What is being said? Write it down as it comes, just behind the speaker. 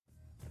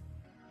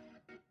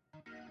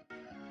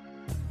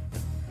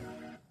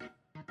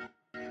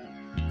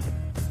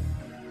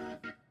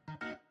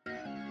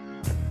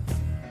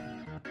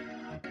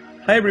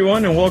Hi,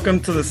 everyone, and welcome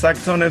to the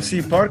Sacktown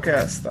FC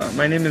podcast.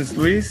 My name is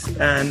Luis,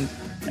 and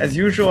as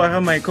usual, I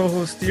have my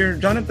co-host here,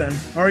 Jonathan.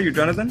 How are you,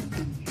 Jonathan?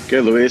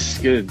 Good, Luis.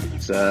 Good.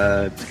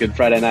 It's good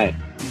Friday night.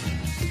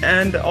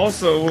 And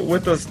also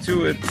with us,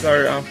 too, it's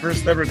our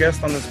first ever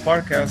guest on this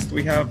podcast.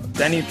 We have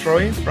Danny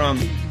Troy from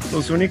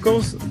Los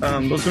Únicos.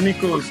 Los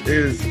Únicos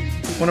is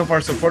one of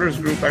our supporters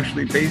group,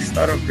 actually based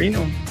out of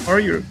Reno. How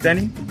are you,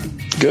 Danny?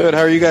 Good.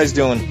 How are you guys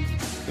doing?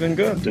 Doing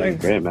good. Doing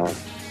Thanks. great, man.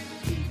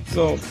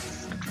 So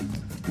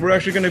we're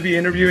actually going to be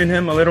interviewing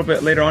him a little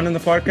bit later on in the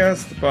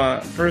podcast.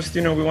 But first,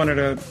 we wanted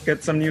to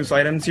get some news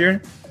items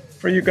here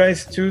for you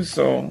guys too.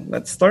 So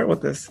let's start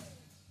with this.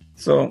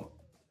 So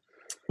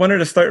wanted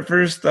to start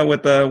first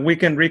with the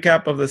weekend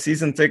recap of the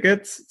season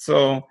tickets.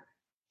 So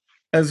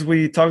as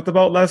we talked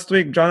about last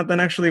week, Jonathan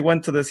actually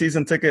went to the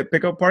season ticket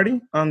pickup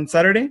party on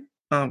Saturday.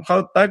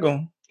 How'd that go?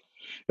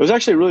 It was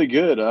actually really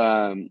good.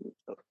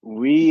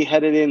 We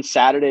headed in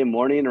Saturday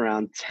morning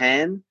around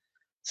 10.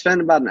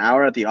 Spent about an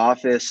hour at the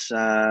office,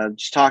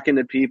 just talking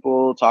to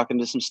people, talking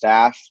to some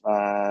staff,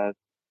 a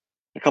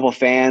couple of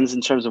fans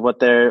in terms of what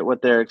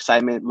their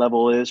excitement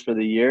level is for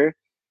the year.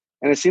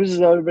 And it seems as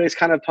though everybody's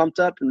kind of pumped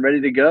up and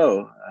ready to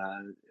go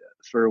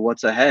for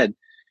what's ahead.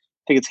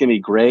 I think it's going to be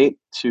great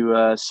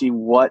to see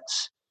what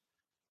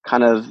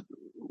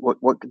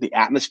the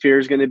atmosphere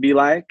is going to be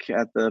like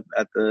at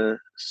the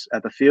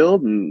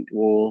field, and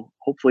we'll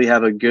hopefully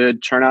have a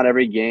good turnout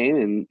every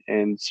game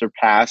and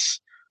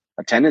surpass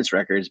attendance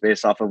records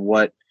based off of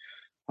what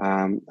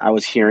I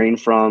was hearing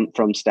from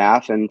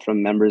staff and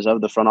from members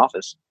of the front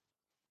office.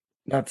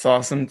 That's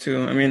awesome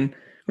too. I mean,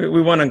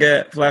 we want to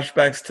get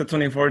flashbacks to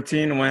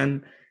 2014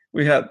 when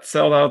we had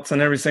sellouts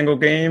in every single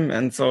game.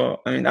 And so,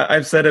 I mean,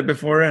 I've said it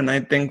before, and I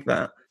think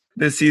that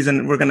this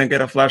season we're going to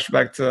get a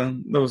flashback to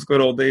those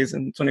good old days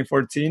in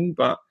 2014.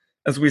 But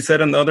as we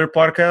said in the other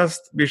podcast,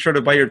 be sure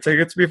to buy your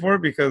tickets before,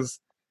 because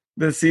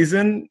this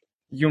season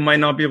you might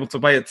not be able to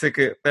buy a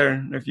ticket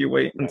there if you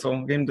wait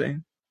until game day.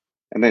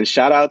 And then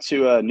shout out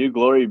to New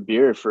Glory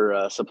Beer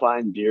for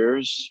supplying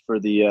beers for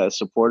the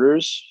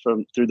supporters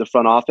through the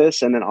front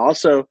office. And then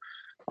also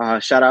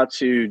shout out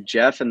to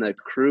Jeff and the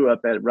crew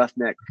up at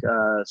Roughneck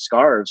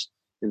Scarves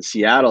in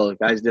Seattle. The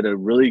guys did a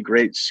really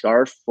great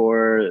scarf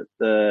for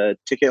the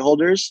ticket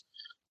holders.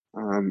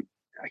 I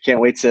can't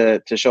wait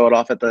to show it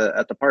off at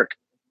the park.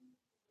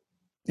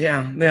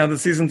 Yeah, the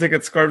season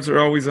ticket scarves are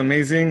always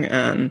amazing.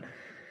 And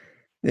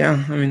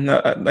yeah, I mean,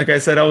 like I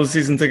said, I was a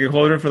season ticket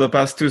holder for the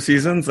past 2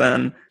 seasons,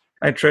 and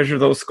I treasure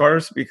those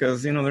scarves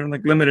because, they're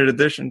like limited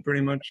edition, pretty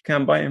much.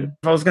 Can't buy them.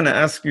 I was going to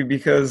ask you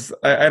because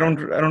I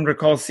don't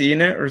recall seeing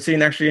it or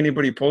seeing actually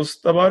anybody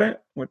post about it,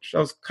 which I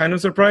was kind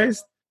of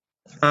surprised.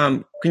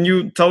 Can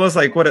you tell us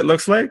like what it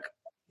looks like?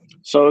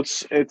 So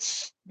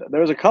it's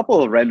there's a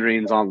couple of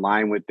renderings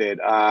online with it.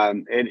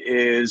 It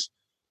is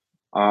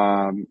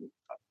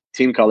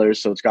team colors,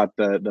 so it's got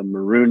the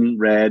maroon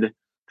red,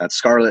 that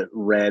scarlet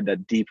red,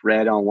 that deep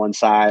red on one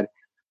side,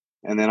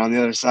 and then on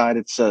the other side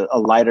it's a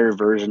lighter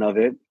version of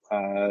it.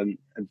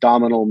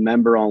 Abdominal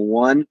member on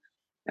one,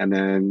 and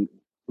then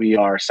we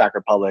are Sac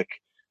Republic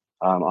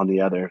on the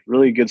other.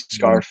 Really good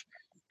scarf.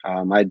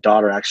 My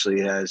daughter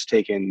actually has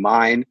taken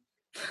mine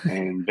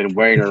and been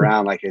wearing it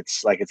around like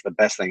it's the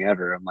best thing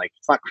ever. I'm like,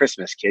 it's not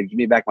Christmas, kid. Give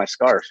me back my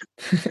scarf.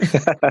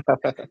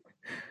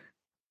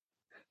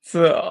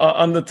 So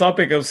on the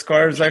topic of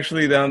scarves,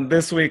 actually,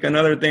 this week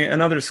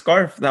another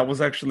scarf that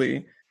was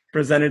actually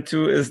presented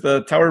to is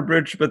the Tower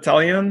Bridge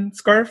Battalion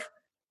scarf.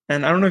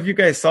 And I don't know if you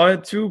guys saw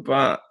it too,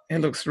 but it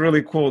looks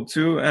really cool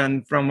too.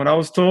 And from what I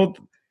was told,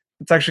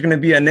 it's actually going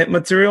to be a knit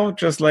material,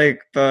 just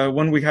like the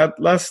one we had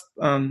last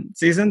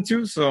season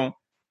too. So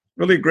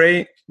really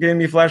great. Gave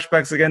me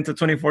flashbacks again to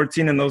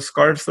 2014 and those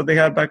scarves that they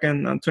had back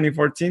in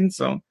 2014.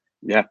 So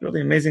yeah,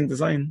 really amazing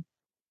design.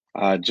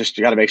 Just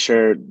you got to make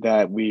sure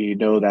that we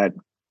know that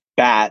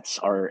bats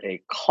are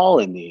a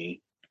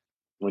colony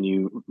when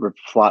you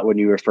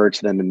refer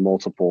to them in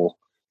multiples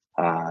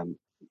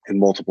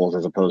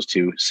as opposed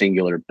to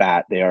singular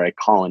bat. They are a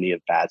colony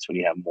of bats when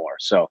you have more.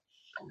 So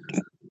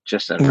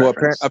just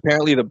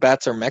apparently the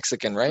bats are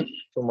Mexican, right?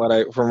 From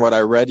what I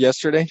read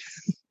yesterday,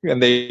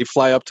 and they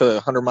fly up to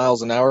 100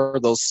 miles an hour.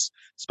 Those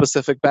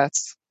specific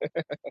bats.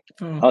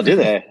 Oh, do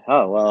they?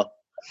 Oh, well.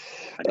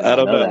 I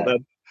don't know.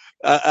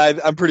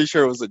 I'm pretty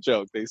sure it was a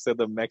joke. They said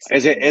the Mexican.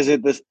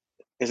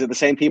 Is it the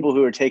same people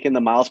who are taking the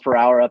miles per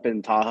hour up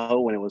in Tahoe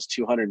when it was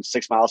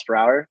 206 miles per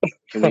hour?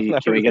 Can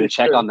we get a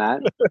check on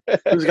that?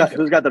 Who's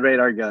got the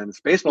radar gun?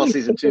 It's baseball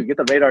season 2. Get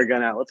the radar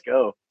gun out. Let's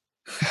go.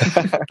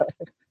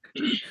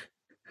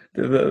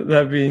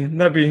 That'd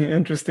be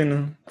interesting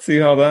to see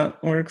how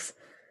that works.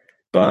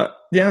 But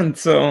yeah,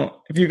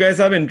 so if you guys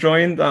haven't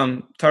joined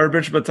Tower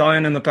Bridge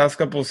Battalion in the past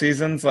couple of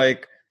seasons,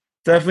 like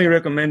definitely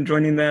recommend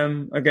joining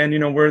them. Again,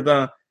 we're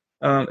the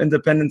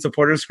independent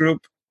supporters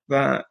group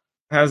that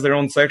has their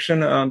own section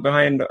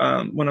behind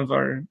one of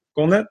our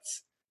goal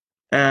nets,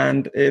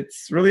 and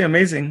it's really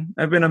amazing.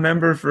 I've been a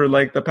member for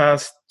like the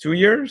past 2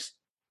 years,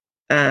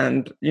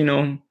 and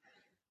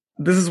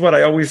this is what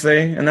I always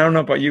say, and I don't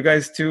know about you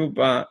guys too,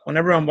 but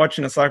whenever I'm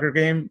watching a soccer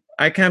game,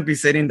 I can't be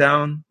sitting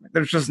down.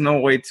 There's just no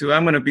way to.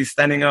 I'm going to be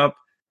standing up.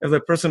 If the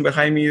person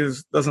behind me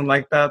doesn't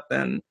like that,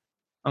 then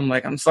I'm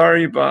like, I'm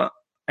sorry, but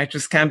I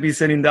just can't be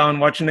sitting down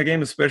watching the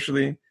game,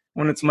 especially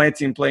when it's my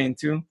team playing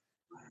too.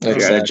 If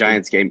you're at a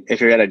Giants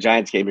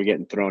game, you're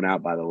getting thrown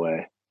out, by the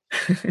way.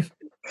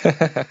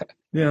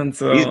 Yeah, and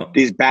so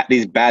these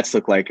bats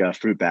look like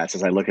fruit bats.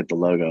 As I look at the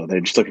logo,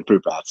 they're just looking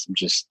fruit bats. I'm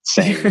just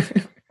saying.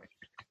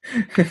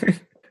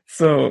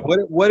 So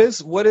what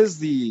is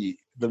the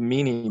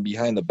meaning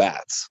behind the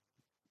bats?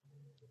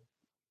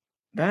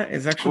 That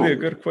is actually a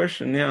good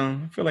question. Yeah,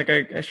 I feel like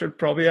I should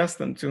probably ask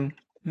them too.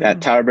 Yeah,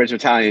 Tower Bridge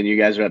Battalion, you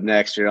guys are up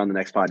next. You're on the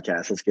next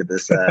podcast. Let's get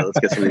this. Let's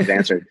get some of these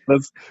answered.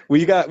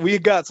 We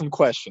got some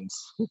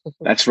questions.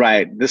 That's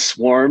right. This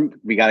swarm,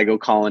 we got to go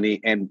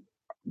colony, and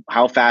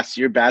how fast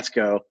do your bats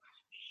go,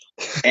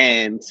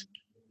 and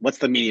what's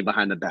the meaning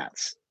behind the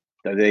bats?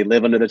 Do they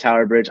live under the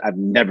Tower Bridge? I've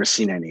never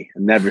seen any.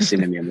 I've never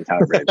seen any on the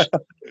Tower Bridge.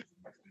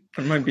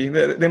 It might be.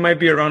 They might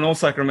be around Old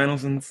Sacramento,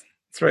 since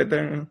it's right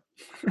there.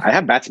 I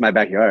have bats in my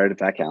backyard, if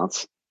that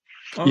counts.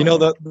 Oh. You know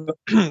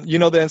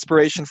the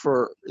inspiration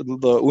for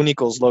the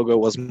Unicos logo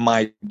was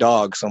my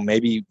dog, so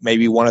maybe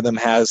one of them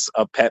has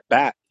a pet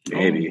bat.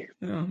 Maybe.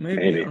 Yeah,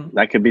 maybe.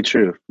 That could be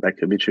true.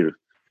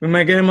 We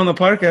might get him on the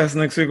podcast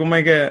next week. We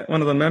might get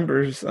one of the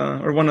members,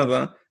 or one of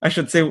the, I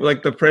should say,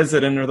 like the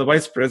president or the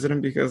vice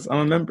president, because I'm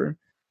a member.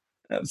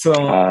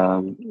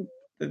 So,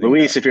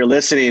 Luis, if you're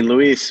listening,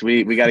 Luis,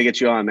 we got to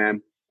get you on,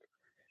 man.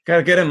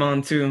 Gotta get him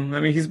on too. I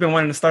mean, he's been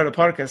wanting to start a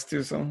podcast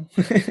too. So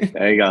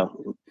there you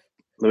go,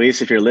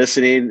 Luis. If you're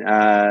listening,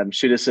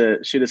 shoot us a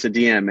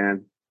DM,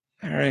 man.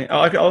 All right,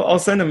 I'll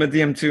send him a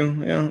DM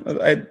too.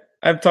 Yeah,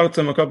 I've talked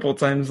to him a couple of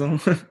times. So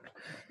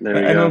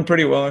I know him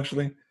pretty well,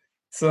 actually.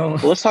 So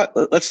let's talk.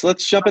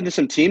 Let's jump into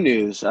some team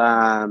news.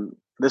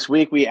 This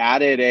week we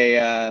added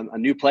a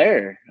new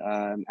player.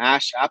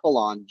 Ash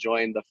Apollon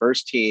joined the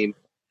first team.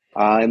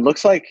 And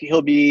looks like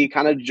he'll be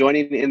kind of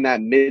joining in that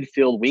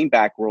midfield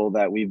wingback role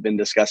that we've been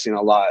discussing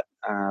a lot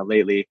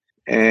lately.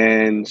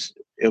 And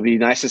it'll be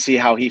nice to see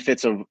how he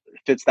fits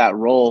that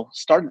role.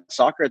 Started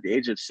soccer at the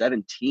age of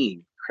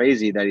 17.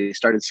 Crazy that he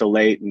started so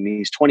late, and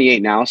he's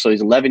 28 now, so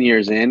he's 11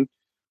 years in.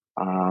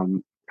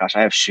 Gosh, I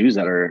have shoes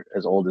that are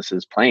as old as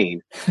his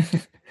playing.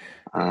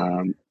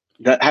 Doesn't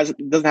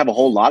have a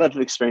whole lot of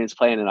experience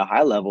playing at a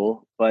high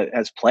level, but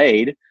has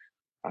played.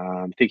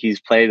 I think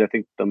he's played. I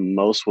think the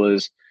most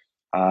was.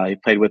 He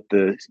played with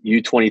the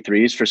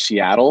U23s for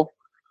Seattle,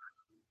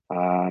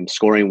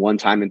 scoring one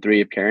time in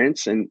 3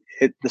 appearances. And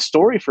the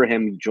story for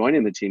him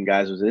joining the team,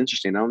 guys, was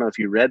interesting. I don't know if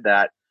you read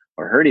that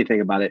or heard anything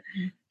about it.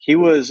 He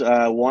was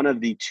one of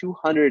the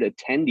 200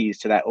 attendees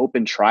to that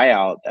open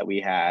tryout that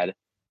we had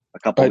a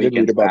couple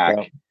weekends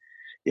back.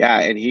 Yeah,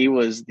 and he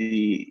was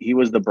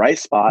the bright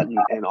spot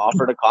and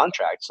offered a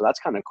contract. So that's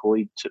kind of cool.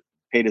 He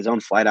paid his own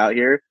flight out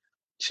here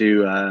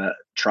to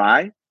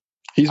try.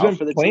 He's been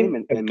for the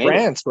team in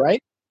France,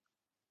 right?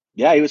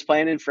 Yeah, he was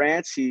playing in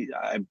France.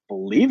 I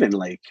believe in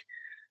like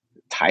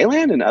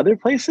Thailand and other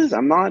places.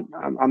 I'm not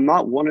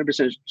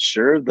 100%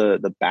 sure of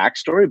the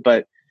backstory,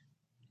 but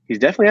he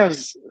definitely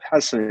has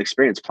some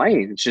experience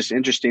playing. It's just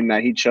interesting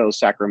that he chose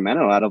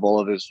Sacramento out of all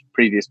of his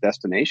previous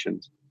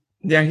destinations.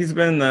 Yeah, he's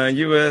been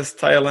U.S.,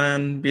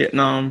 Thailand,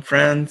 Vietnam,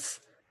 France.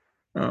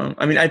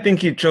 I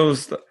think he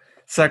chose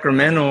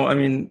Sacramento. I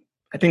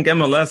think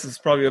MLS is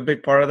probably a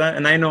big part of that.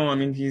 And I know,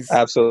 he's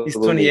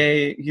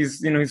 28.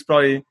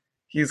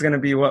 He's going to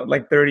be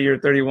like 30 or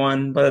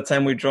 31 by the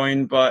time we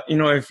join. But,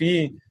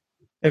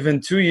 if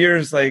in 2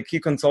 years, like he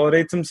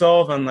consolidates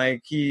himself and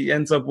like he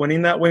ends up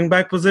winning that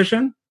wingback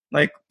position,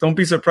 like don't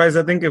be surprised.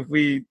 I think if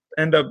we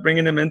end up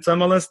bringing him into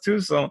MLS too.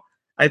 So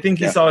I think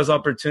he saw his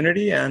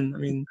opportunity,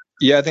 and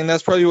yeah, I think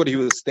that's probably what he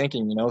was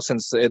thinking,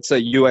 since it's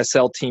a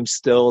USL team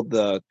still,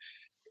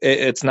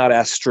 it's not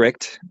as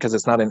strict because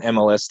it's not an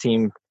MLS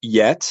team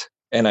yet.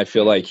 And I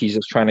feel like he's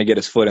just trying to get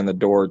his foot in the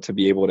door to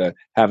be able to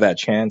have that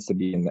chance to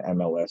be in the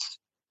MLS.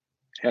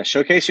 Yeah,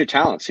 showcase your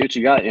talent. See what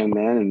you got, young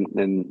man,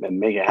 and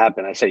make it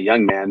happen. I say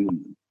young man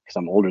because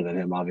I'm older than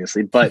him,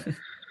 obviously. But,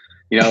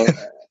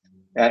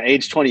 at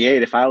age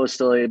 28, if I was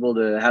still able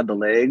to have the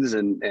legs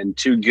and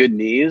 2 good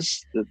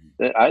knees,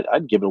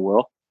 I'd give it a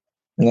whirl.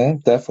 Yeah,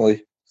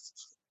 definitely.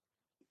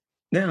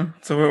 Yeah,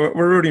 so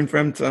we're rooting for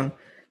him to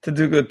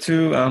do good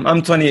too.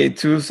 I'm 28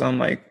 too, so I'm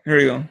like, here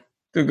you go,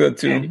 do good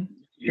too. Man,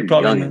 you're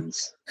probably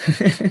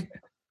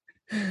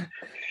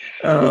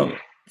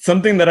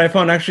something that I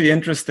found actually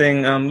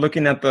interesting,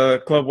 looking at the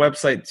club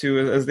website too,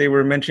 as they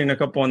were mentioning a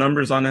couple of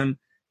numbers on him,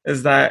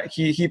 is that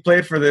he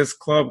played for this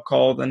club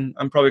called, and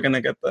I'm probably going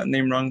to get the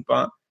name wrong,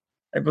 but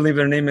I believe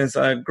their name is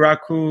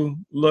Gracu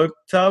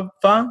Luktava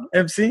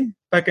FC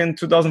back in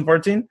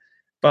 2014.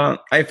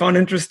 But I found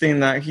interesting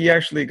that he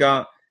actually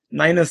got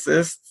 9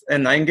 assists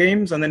in 9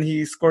 games, and then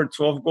he scored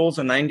 12 goals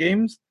in 9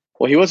 games.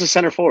 Well, he was a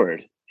center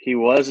forward.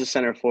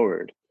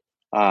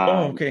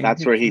 Okay.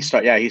 That's where he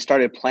started. Yeah, he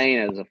started playing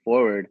as a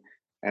forward.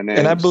 And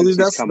I believe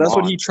that's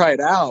what he tried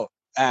out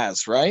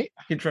as, right?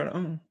 He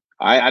tried.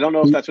 I don't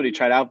know if that's what he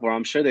tried out for.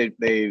 I'm sure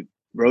they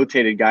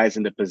rotated guys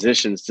into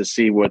positions to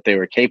see what they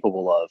were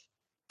capable of.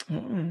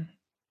 Oh,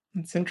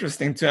 that's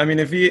interesting too. I mean,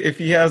 if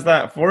he has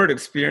that forward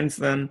experience,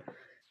 then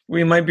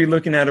we might be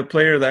looking at a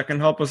player that can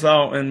help us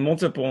out in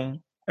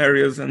multiple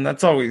areas, and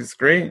that's always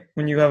great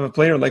when you have a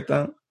player like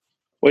that.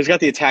 Well, he's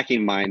got the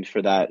attacking mind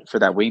for that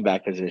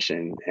wingback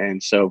position,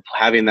 and so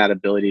having that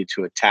ability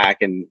to attack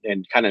and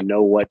kind of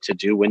know what to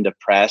do, when to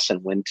press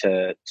and when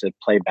to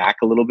play back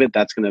a little bit,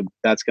 that's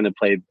gonna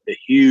play a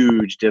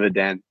huge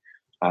dividend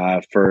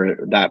for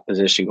that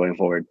position going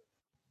forward.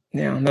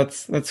 Yeah,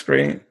 that's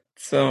great.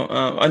 So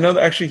I know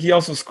that actually he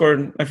also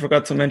scored. I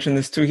forgot to mention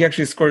this too. He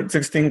actually scored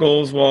 16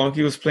 goals while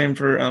he was playing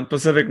for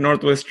Pacific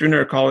Northwest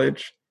Junior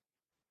College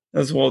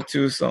as well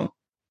too. So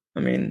I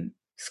mean,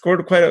 he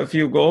scored quite a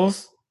few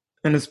goals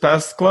in his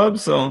past club.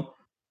 So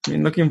I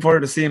mean, looking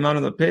forward to see him out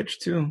on the pitch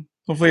too.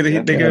 Hopefully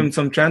they give him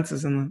some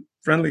chances in the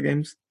friendly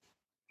games.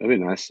 That'd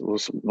be nice.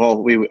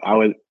 Well, we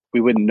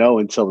wouldn't know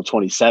until the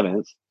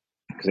 27th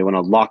because they want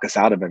to lock us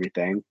out of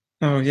everything.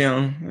 Oh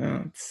yeah,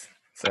 it's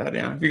sad.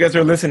 Yeah, if you guys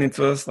are listening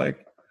to us,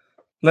 like,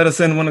 let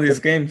us in one of these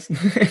games.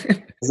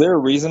 Is there a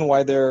reason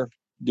why they're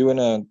doing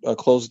a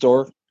closed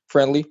door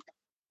friendly?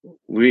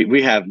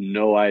 We have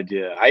no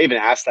idea. I even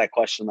asked that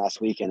question last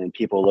weekend, and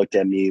people looked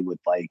at me with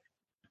like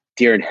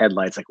deer in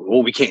headlights, like,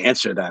 "Well, we can't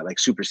answer that, like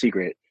super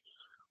secret."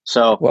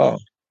 So, wow.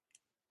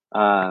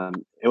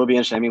 It would be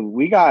interesting. I mean,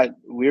 we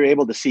were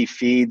able to see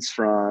feeds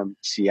from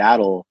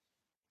Seattle,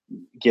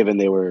 given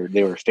they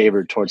were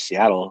favored towards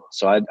Seattle.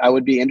 So I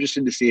would be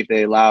interested to see if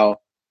they allow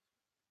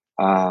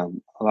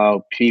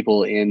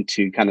people in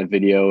to kind of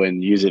video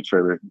and use it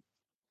to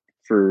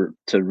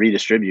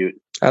redistribute.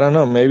 I don't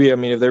know. Maybe, I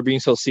mean, if they're being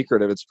so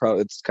secretive,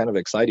 it's kind of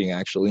exciting,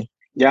 actually.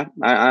 Yeah,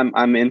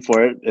 I'm in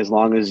for it as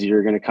long as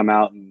you're going to come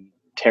out and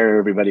tear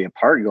everybody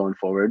apart going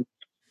forward.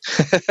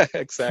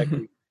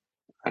 Exactly.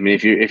 I mean,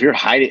 if you're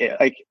hiding,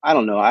 like, I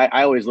don't know.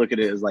 I always look at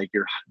it as like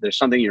there's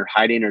something you're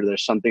hiding, or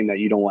there's something that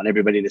you don't want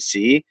everybody to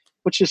see,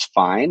 which is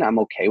fine. I'm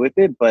okay with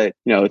it, but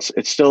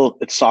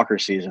it's soccer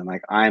season.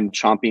 Like, I'm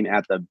chomping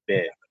at the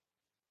bit.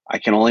 I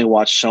can only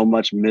watch so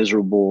much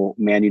miserable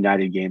Man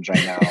United games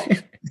right now.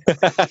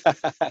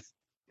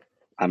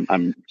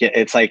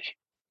 It's like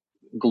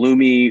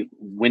gloomy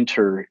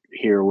winter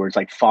here where it's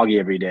like foggy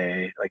every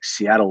day, like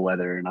Seattle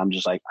weather, and I'm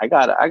just like, I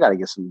gotta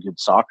get some good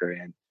soccer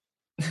in.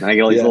 And I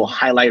get all these little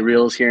highlight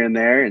reels here and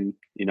there, and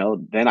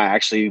then I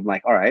actually am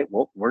like, all right,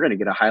 well, we're gonna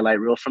get a highlight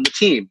reel from the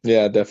team.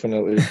 Yeah,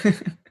 definitely.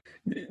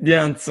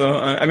 Yeah, and so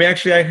I mean,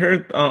 actually, I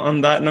heard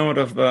on that note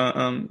of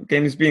the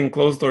games being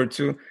closed door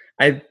too.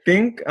 I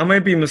think I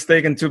might be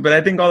mistaken too, but I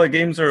think all the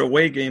games are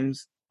away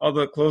games, all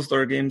the closed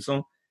door games.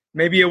 So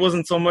maybe it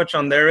wasn't so much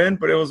on their end,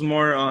 but it was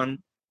more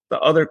on the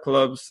other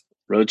clubs.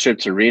 Road trip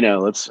to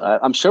Reno.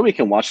 I'm sure we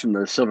can watch from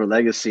the Silver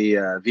Legacy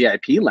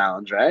VIP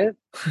lounge, right?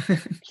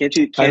 Can't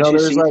you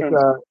see like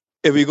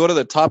if we go to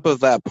the top of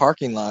that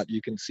parking lot,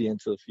 you can see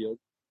into the field.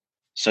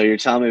 So you're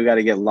telling me we got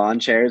to get lawn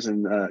chairs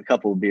and a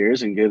couple of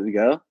beers and good to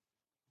go?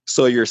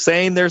 So you're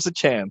saying there's a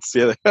chance?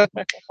 Yeah.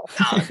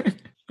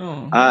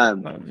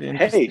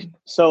 Hey,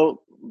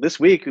 so this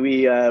week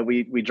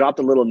we dropped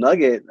a little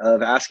nugget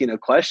of asking a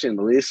question.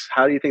 Luis,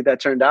 how do you think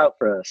that turned out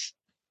for us?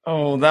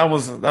 Oh, that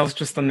was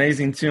just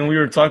amazing too. And we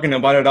were talking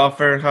about it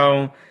off air,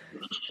 how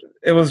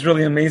it was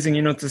really amazing,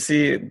 to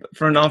see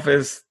front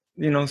office,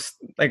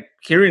 like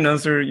hearing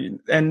us,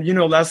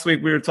 last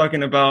week we were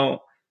talking about,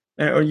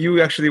 or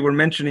you actually were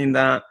mentioning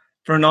that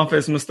front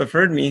office must have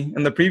heard me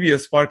in the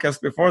previous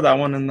podcast before that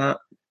one, and that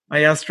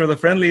I asked for the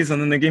friendlies,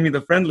 and then they gave me the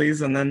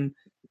friendlies, and then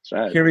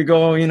here we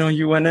go.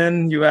 You went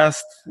in, you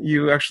asked,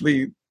 you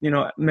actually,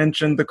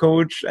 mentioned the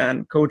coach,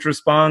 and coach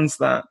responds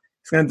that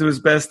he's going to do his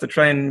best to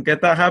try and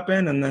get that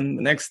happen. And then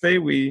the next day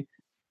we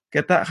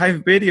get that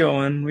Hive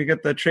video and we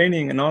get the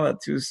training and all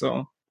that too.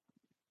 So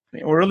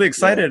we're really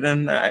excited. Yeah.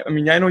 And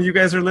I know you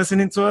guys are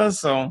listening to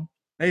us. So,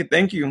 hey,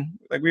 thank you.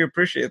 Like, we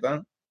appreciate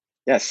that.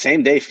 Yeah.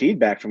 Same day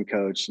feedback from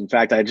coach. In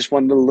fact, I just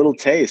wanted a little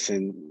taste,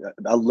 and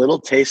a little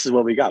taste is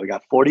what we got. We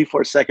got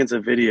 44 seconds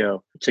of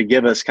video to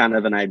give us kind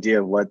of an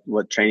idea of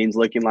what training's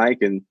looking like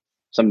and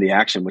some of the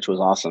action, which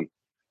was awesome.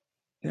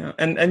 Yeah.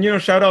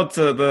 And shout out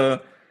to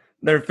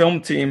their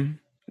film team.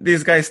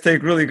 These guys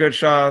take really good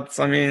shots.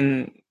 I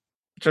mean,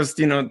 just,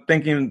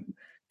 thinking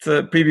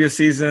to previous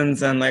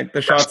seasons and like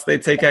the shots they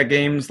take at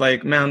games,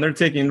 like, man, they're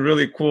taking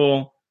really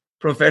cool,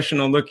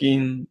 professional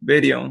looking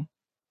video.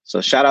 So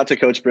shout out to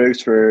Coach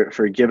Briggs for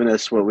giving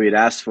us what we had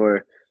asked for.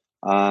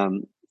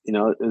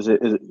 Is it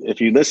if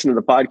you listen to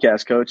the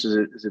podcast, Coach,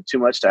 is it too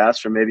much to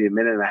ask for maybe a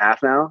minute and a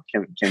half now?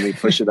 Can we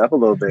push it up a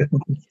little bit?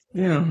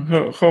 Yeah,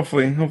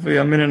 hopefully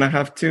a minute and a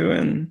half too.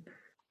 And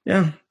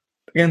yeah,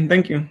 again,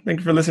 thank you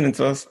for listening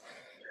to us.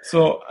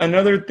 So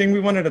another thing we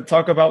wanted to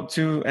talk about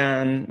too,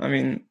 and I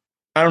mean,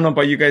 I don't know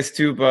about you guys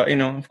too, but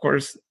of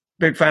course,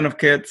 big fan of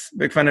kits,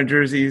 big fan of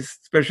jerseys,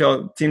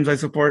 especially teams I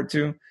support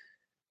too.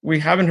 We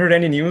haven't heard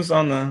any news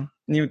on the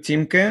new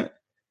team kit.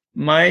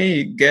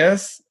 My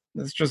guess,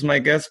 it's just my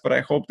guess, but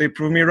I hope they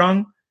prove me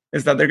wrong,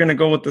 is that they're going to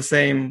go with the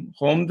same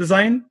home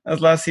design as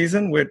last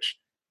season, which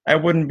I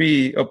wouldn't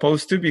be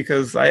opposed to,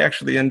 because I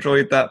actually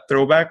enjoyed that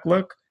throwback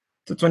look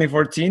to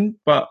 2014.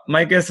 But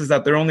my guess is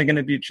that they're only going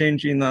to be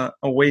changing the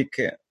away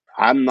kit.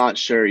 I'm not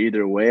sure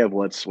either way of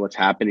what's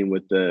happening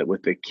with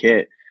the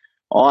kit.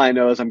 All I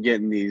know is I'm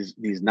getting these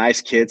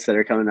nice kits that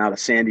are coming out of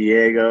San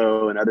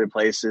Diego and other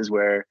places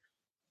where,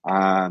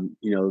 the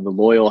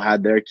Loyal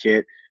had their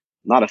kit.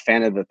 I'm not a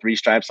fan of the 3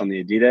 stripes on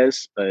the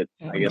Adidas, but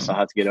I guess I'll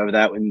have to get over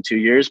that in 2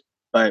 years.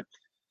 But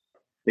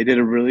they did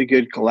a really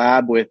good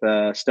collab with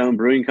Stone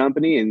Brewing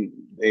Company, and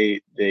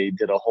they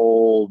did a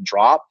whole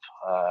drop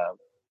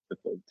with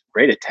a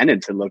great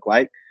attendance, it looked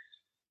like.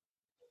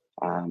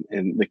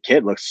 And the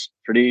kit looks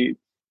pretty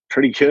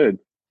good.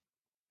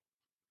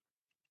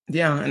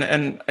 Yeah,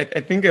 and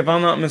I think, if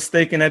I'm not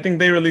mistaken, I think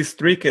they released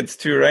 3 kits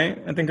too,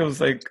 right? I think it was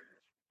like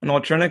an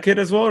alternate kit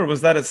as well, or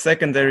was that a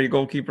secondary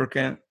goalkeeper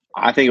kit?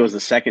 I think it was the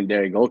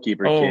secondary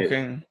goalkeeper kit.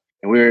 Okay.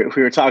 And we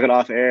were talking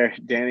off air.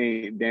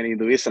 Danny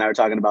Luis and I were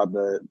talking about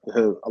the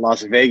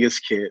Las Vegas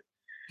kit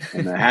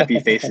and the happy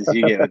faces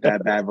you get with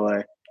that bad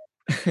boy.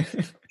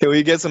 Can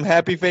we get some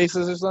happy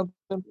faces or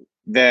something?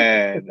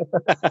 Then,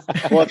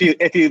 well,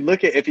 if you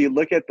look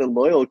at the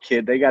Loyal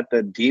kid, they got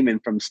the demon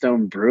from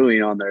Stone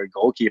Brewing on their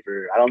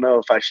goalkeeper. I don't know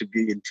if I should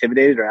be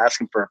intimidated or ask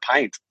him for a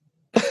pint.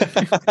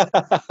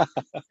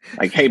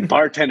 Like, hey,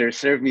 bartender,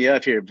 serve me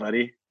up here,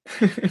 buddy.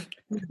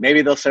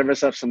 Maybe they'll serve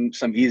us up some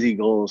easy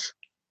goals.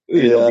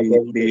 Yeah,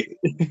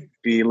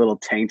 be a little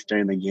tanked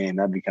during the game.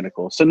 That'd be kind of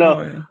cool. So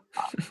no,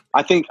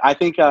 I think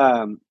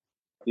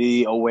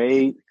the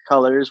away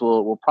colors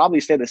will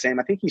probably stay the same.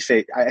 I think you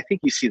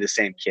see the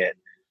same kit.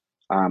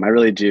 I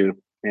really do.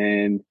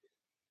 And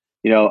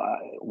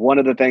one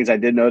of the things I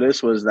did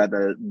notice was that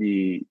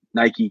the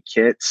Nike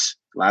kits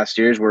last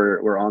year's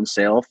were on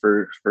sale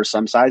for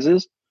some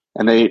sizes,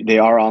 and they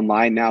are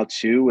online now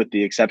too, with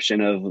the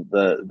exception of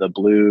the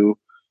blue,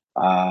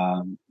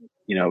 kind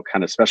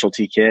of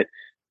specialty kit,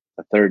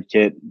 the 3rd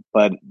kit.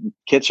 But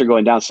kits are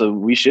going down, so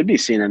we should be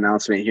seeing an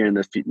announcement here in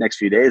the next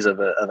few days of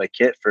a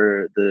kit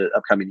for the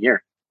upcoming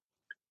year.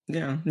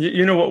 Yeah,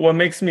 you know what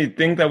makes me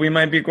think that we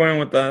might be going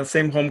with the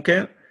same home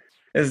kit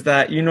is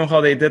that, how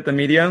they did the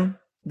media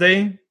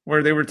day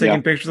where they were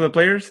taking pictures of the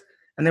players,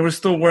 and they were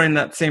still wearing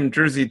that same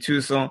jersey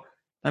too. So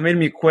that made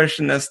me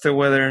question as to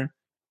whether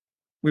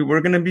we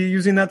were going to be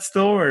using that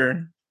still,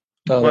 or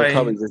they're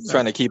probably just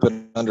trying to keep it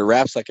under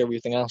wraps like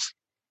everything else.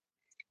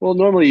 Well,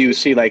 normally you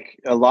see, like,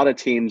 a lot of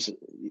teams,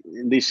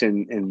 at least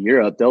in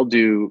Europe, they'll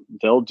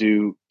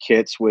do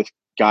kits with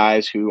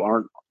guys who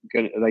aren't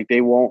gonna, like,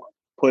 they won't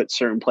put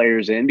certain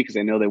players in because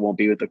they know they won't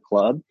be with the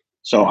club.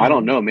 So I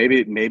don't know.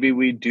 Maybe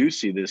we do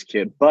see this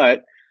kit,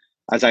 but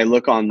as I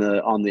look on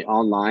the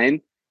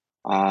online,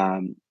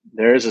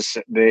 there is that's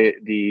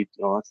the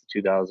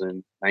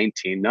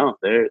 2019. No,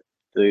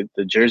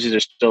 the jerseys are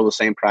still the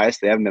same price.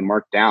 They haven't been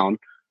marked down.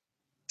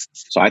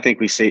 So I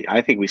think we see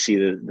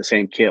the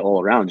same kit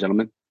all around,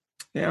 gentlemen.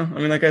 Yeah, I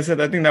mean, like I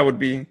said, I think that would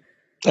be.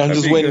 I'm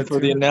just waiting for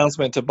the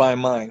announcement to buy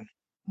mine.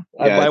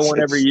 I buy one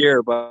every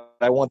year, but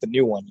I want the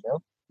new one.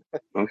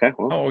 Okay.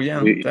 Well,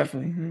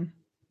 definitely.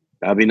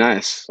 That'd be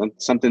nice.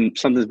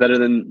 Something's better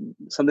than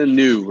something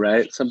new,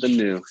 right? Something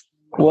new.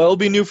 Well, it'll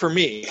be new for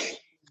me.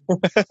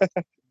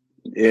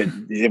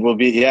 It will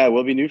be. Yeah, it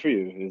will be new for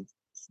you.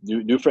 It's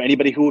new for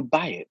anybody who would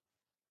buy it.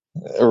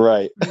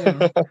 Right.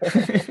 Yeah.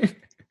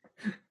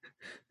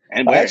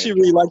 And I actually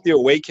really like the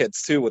away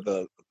kits too.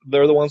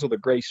 They're the ones with the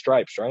gray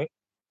stripes, right?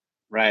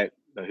 Right.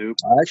 The hoop.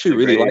 I actually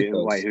really like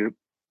those. White hoop.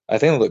 I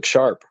think they look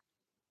sharp.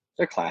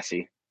 They're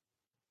classy.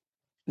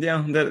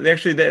 Yeah, they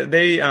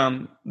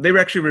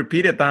actually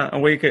repeated that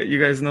away kit. You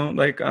guys know,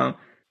 like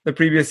the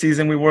previous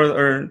season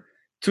or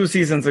 2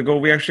 seasons ago,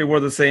 we actually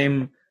wore the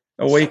same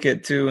away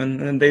kit too,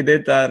 and they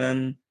did that,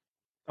 and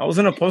I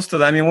wasn't opposed to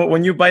that. I mean,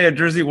 when you buy a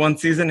jersey one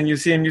season and you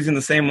see him using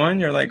the same one,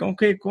 you're like,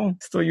 okay, cool,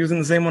 still using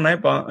the same one I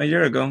bought a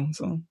year ago.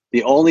 So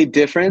the only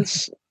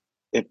difference,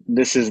 if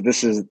this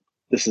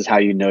is how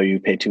you know you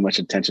pay too much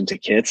attention to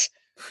kits,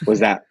 was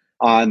that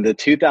on the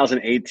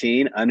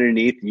 2018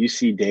 underneath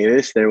UC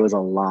Davis, there was a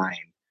line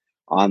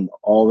on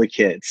all the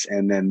kits,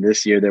 and then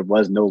this year there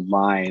was no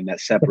line that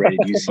separated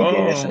UC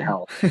Davis and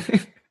Health.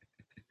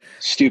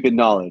 Stupid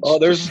knowledge. Oh,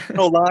 there's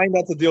no line.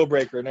 That's a deal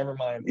breaker. Never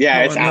mind.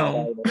 Yeah, it's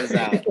out. It's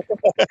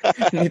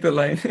out. Need the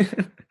line.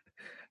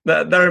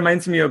 That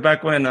reminds me of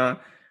back when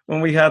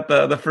we had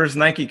the first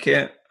Nike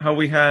kit, how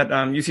we had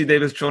UC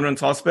Davis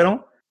Children's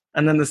Hospital,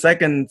 and then the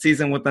second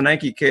season with the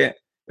Nike kit,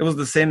 it was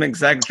the same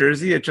exact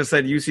jersey. It just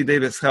said UC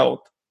Davis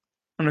Health.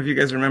 I don't know if you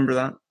guys remember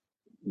that.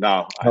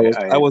 No,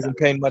 I wasn't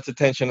paying much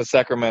attention to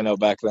Sacramento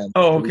back then.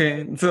 Oh,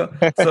 okay. So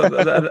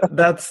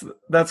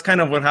that's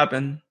kind of what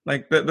happened.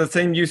 Like the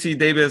same UC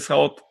Davis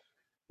Health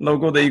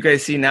logo that you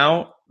guys see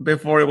now.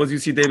 Before it was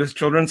UC Davis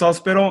Children's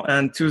Hospital,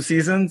 and 2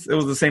 seasons it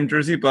was the same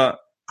jersey, but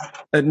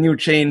a new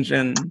change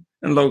in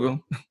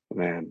logo.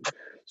 Man,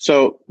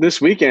 so this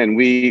weekend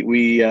we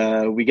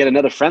get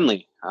another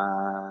friendly.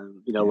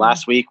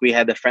 Last week we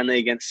had the friendly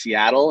against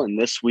Seattle, and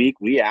this week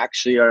we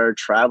actually are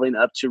traveling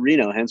up to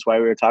Reno. Hence why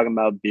we were talking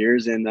about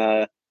beers and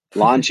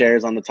lawn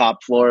chairs on the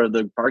top floor of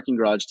the parking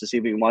garage to see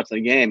if we can watch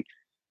the game.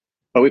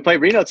 But we play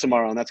Reno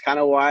tomorrow, and that's kind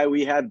of why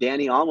we have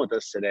Danny on with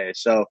us today.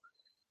 So,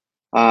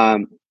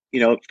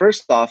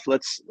 first off,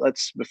 let's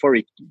before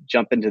we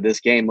jump into this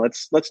game,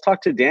 let's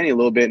talk to Danny a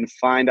little bit and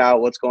find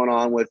out what's going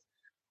on with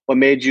what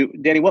made you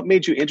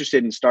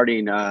interested in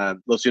starting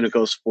Los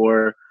Unicos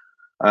for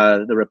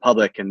the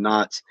Republic and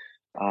not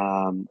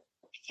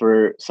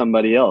for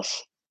somebody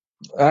else?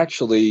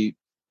 Actually,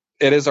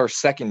 it is our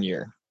second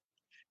year.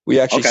 We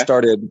actually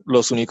started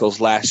Los Unicos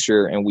last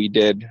year, and we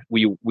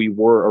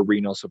were a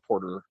Reno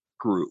supporter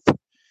group.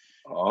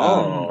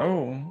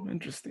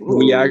 Interesting.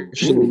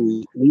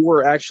 We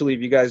were actually,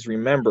 if you guys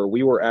remember,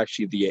 we were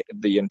actually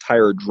the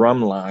entire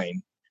drum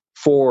line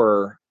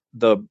for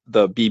the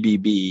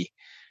BBB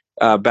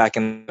back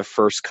in the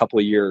first couple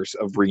of years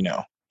of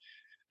Reno.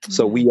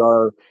 So we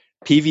are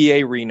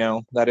PVA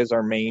Reno. That is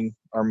our main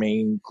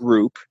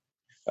group.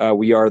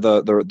 We are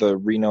the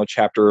Reno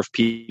chapter of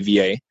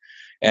PVA,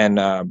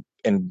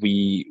 and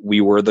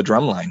we were the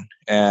drum line.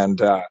 And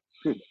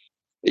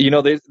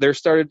they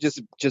started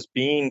just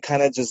being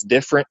kind of just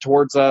different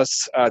towards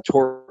us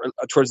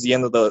towards the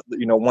end of the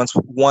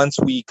once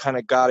we kind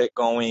of got it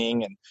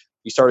going and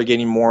we started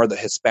getting more of the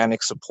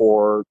Hispanic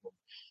support.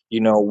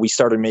 We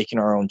started making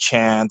our own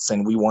chants,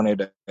 and we wanted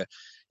to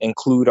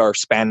include our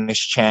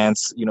Spanish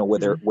chants,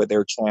 with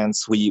their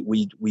chants.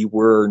 We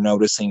were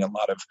noticing a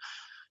lot of,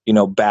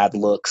 bad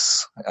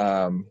looks,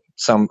 a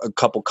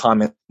couple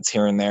comments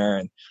here and there.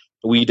 And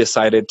we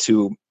decided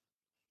to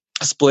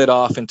split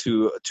off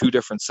into two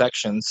different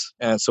sections.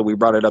 And so we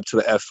brought it up to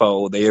the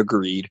FO. They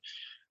agreed.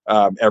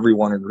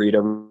 Everyone agreed.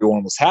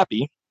 Everyone was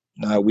happy.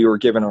 We were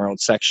given our own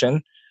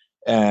section,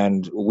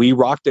 and we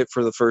rocked it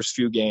for the first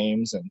few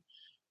games. And,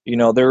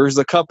 there was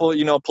a couple,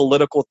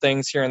 political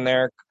things here and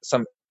there,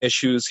 some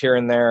issues here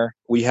and there.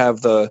 We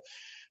have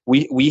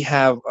we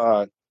have,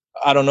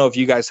 I don't know if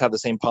you guys have the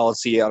same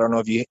policy. I don't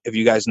know if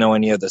you guys know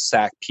any of the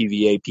SAC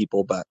PVA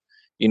people, but,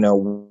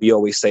 we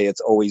always say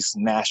it's always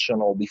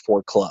national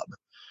before club.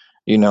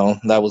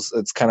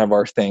 It's kind of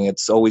our thing.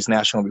 It's always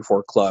national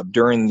before club.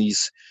 During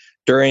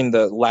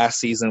the last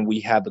season,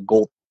 we had the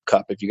Gold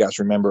Cup, if you guys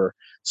remember.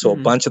 So a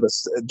bunch of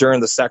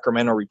during the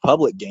Sacramento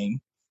Republic game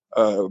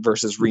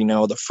versus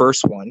Reno, the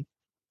first one,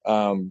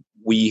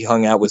 we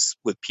hung out with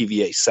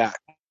PVA SAC.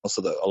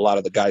 Also, a lot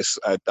of the guys,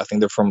 I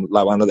think they're from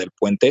La Banda del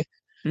Puente.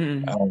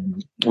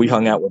 We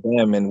hung out with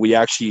them, and we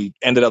actually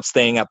ended up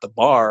staying at the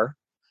bar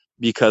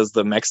because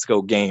the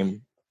Mexico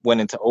game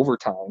went into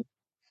overtime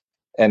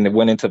and it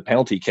went into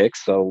penalty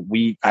kicks. So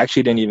we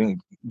actually didn't even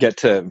get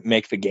to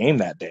make the game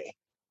that day.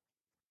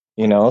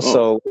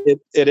 So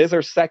it is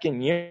our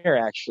second year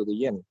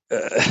actually, and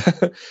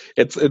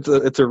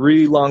it's a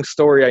really long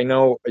story. I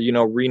know,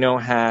 Reno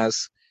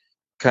has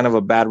kind of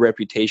a bad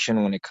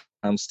reputation when it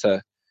comes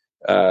to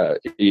I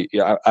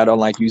don't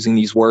like using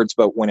these words,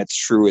 but when it's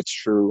true, it's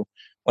true.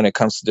 When it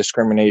comes to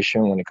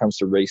discrimination, when it comes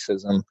to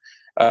racism,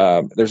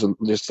 there's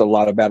a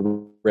lot of bad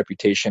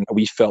reputation.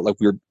 We felt like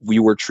we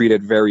were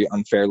treated very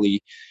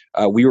unfairly.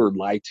 We were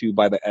lied to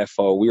by the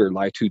FO. We were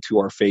lied to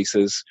our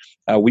faces.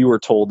 We were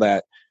told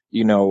that,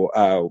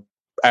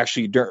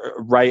 actually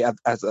right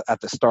at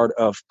the start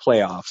of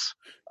playoffs,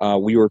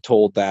 we were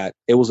told that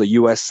it was a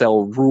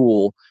USL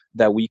rule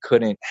that we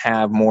couldn't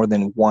have more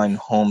than one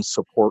home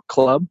support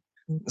club.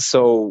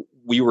 So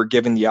we were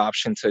given the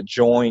option to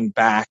join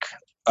back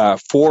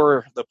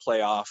for the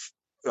playoff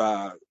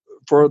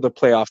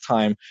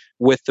time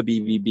with the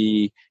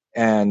BBB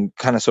and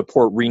kind of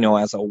support Reno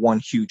as a one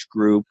huge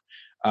group.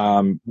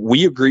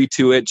 We agreed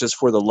to it just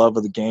for the love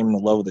of the game and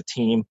the love of the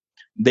team.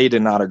 They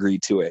did not agree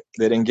to it.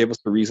 They didn't give us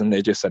the reason.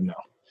 They just said no.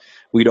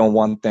 We don't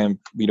want them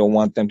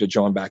to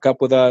join back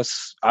up with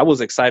us. I was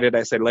excited.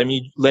 I said, let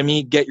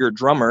me get your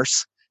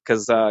drummers,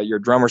 because your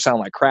drummers sound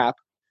like crap.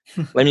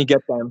 Let me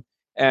get them.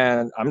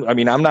 And I'm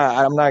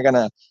not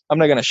gonna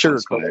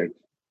sugarcoat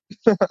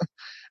it.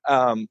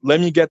 Let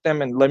me get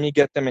them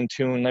in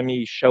tune. Let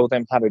me show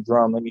them how to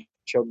drum. Let me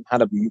show them how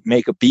to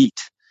make a beat,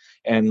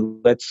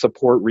 and let's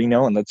support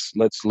Reno, and let's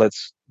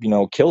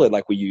kill it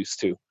like we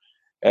used to.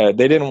 They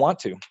didn't want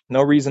to.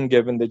 No reason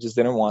given. They just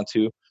didn't want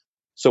to.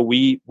 So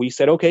we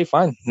said, okay,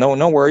 fine.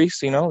 No worries.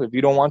 If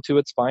you don't want to,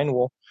 it's fine.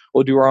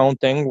 We'll do our own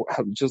thing,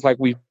 just like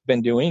we've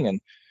been doing.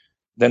 And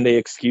then they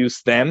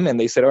excused them, and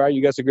they said, all right,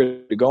 you guys are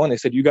good to go. And they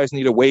said, you guys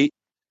need to wait.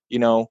 You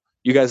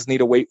guys need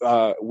to wait.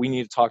 We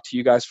need to talk to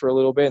you guys for a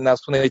little bit. And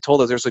that's when they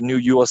told us there's a new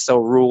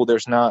USL rule.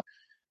 There's not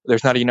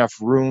enough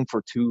room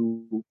for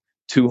two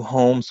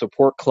home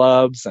support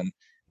clubs, and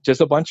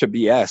just a bunch of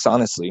BS,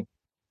 honestly.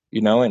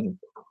 And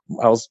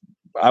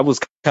I was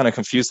kind of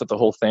confused at the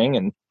whole thing.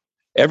 And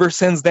ever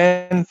since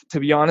then, to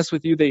be honest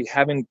with you, they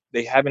haven't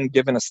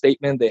given a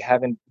statement. They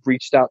haven't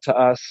reached out to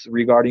us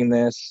regarding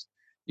this.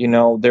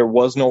 There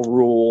was no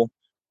rule.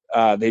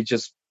 They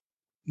just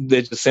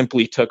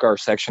simply took our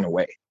section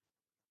away.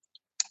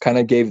 Kind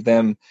of gave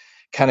them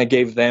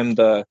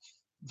the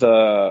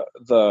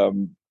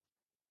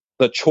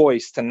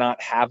choice to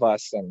not have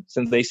us. And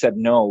since they said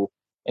no,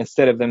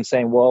 instead of them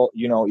saying, well,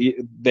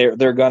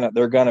 they're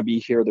gonna be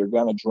here, they're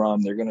gonna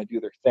drum, they're gonna do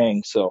their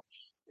thing. So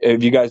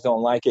if you guys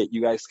don't like it,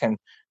 you guys can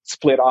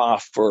split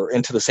off or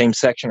into the same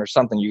section or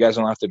something. You guys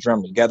don't have to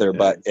drum together,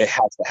 but it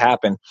has to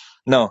happen.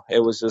 No,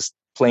 it was just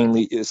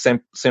plainly,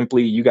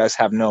 simply, you guys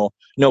have no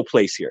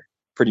place here,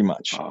 pretty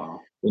much.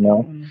 You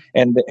know,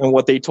 and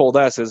what they told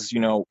us is,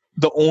 you know,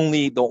 the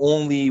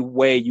only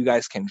way you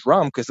guys can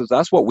drum, because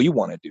that's what we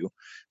want to do.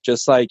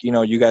 Just like, you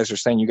know, you guys are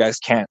saying you guys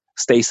can't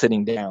stay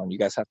sitting down. You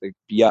guys have to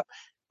be up.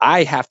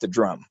 I have to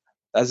drum.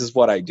 That's just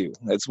what I do.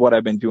 It's what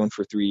I've been doing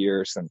for 3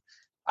 years. And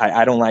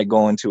I don't like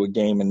going to a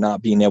game and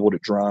not being able to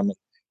drum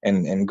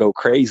and go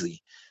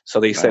crazy. So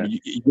they said,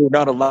 you're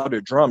not allowed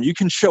to drum. You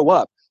can show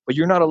up, but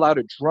you're not allowed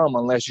to drum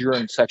unless you're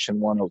in section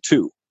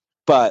 102.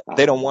 But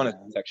they don't want us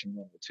in section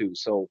 102.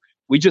 So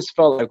we just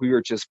felt like we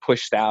were just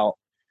pushed out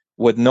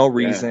with no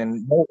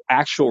reason, no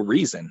actual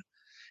reason.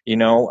 You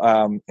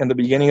know, in the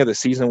beginning of the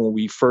season when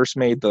we first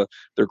made the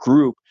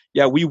group,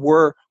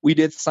 we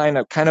did sign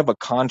a kind of a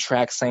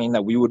contract saying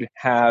that we would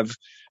have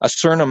a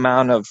certain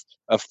amount of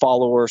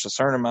followers, a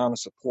certain amount of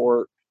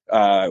support.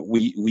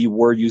 We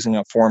were using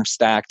a form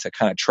stack to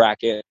kind of track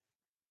it.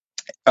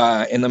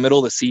 In the middle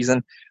of the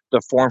season,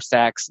 the form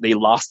stacks, they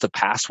lost the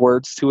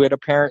passwords to it.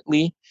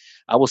 Apparently,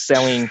 I was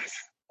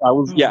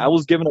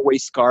giving away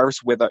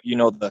scarves with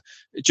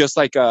just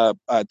like a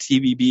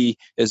TBB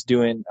is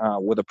doing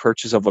with a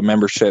purchase of a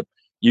membership.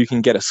 You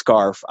can get a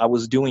scarf. I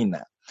was doing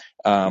that,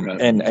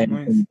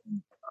 and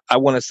I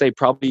want to say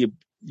probably,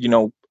 you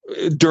know,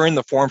 during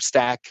the form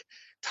stack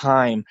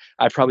time,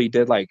 I probably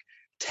did like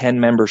 10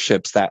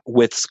 memberships that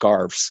with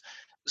scarves.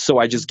 So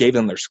I just gave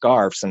them their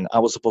scarves, and I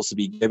was supposed to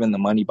be given the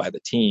money by the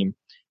team.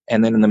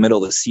 And then in the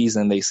middle of the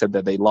season, they said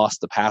that they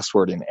lost the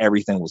password and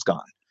everything was gone.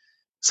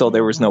 So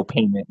there was no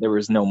payment, there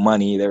was no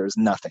money, there was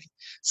nothing.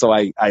 So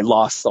I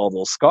lost all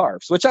those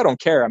scarves, which I don't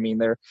care. I mean,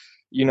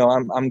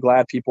 I'm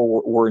glad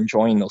people were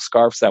enjoying those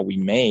scarves that we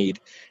made,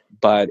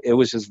 but it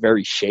was just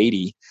very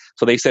shady.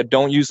 So they said,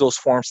 don't use those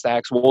form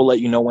stacks. We'll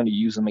let you know when to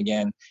use them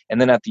again. And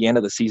then at the end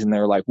of the season, they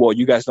were like, well,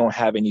 you guys don't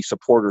have any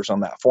supporters on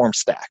that form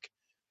stack.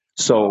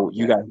 So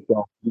you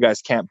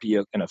guys can't be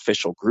an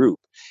official group.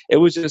 It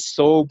was just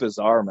so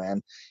bizarre,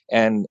 man.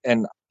 And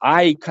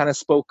I kind of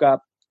spoke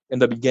up in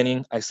the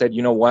beginning. I said,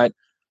 you know what?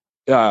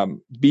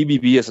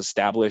 BBB is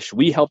established.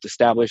 We helped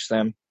establish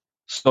them.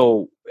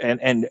 So,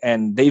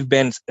 and they've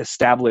been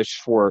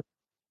established for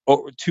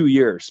 2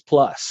 years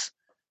plus.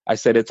 I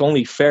said, it's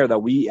only fair that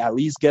we at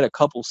least get a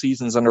couple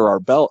seasons under our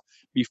belt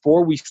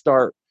before we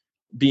start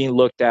being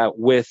looked at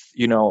with,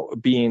 you know,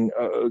 being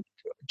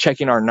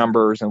checking our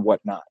numbers and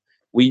whatnot.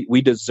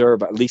 We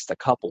deserve at least a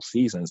couple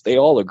seasons. They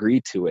all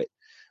agreed to it.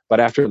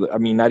 But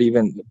not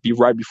even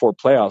right before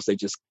playoffs, they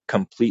just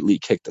completely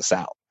kicked us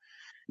out,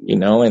 you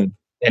know, and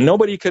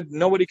nobody could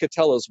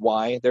tell us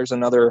why. There's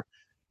another,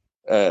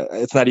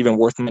 it's not even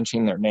worth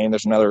mentioning their name.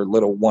 There's another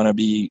little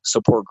wannabe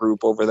support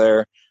group over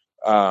there.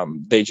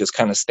 They just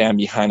kind of stand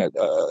behind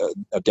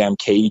a damn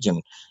cage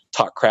and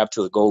talk crap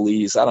to the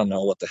goalies. I don't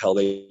know what the hell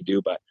they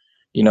do, but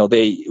you know,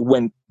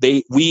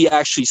 we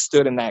actually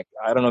stood in that,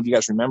 I don't know if you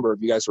guys remember,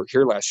 if you guys were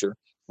here last year,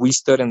 we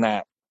stood in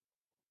that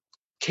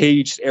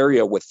caged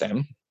area with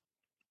them.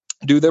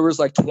 Dude, there was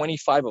like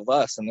 25 of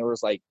us and there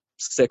was like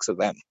 6 of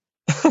them.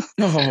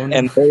 Oh,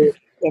 no.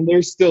 and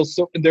they're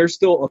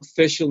still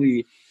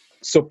officially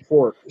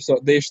support. So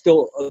they're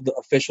still the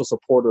official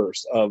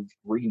supporters of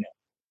Reno,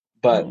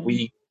 but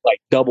we like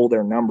double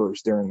their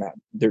numbers during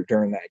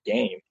that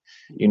game,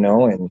 you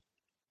know. And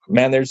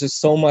man, there's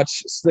so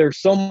much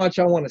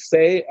I want to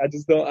say. I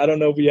don't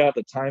know if we have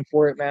the time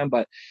for it, man,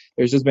 but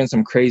there's just been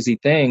some crazy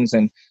things.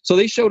 And so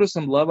they showed us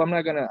some love. I'm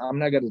not gonna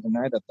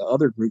deny that the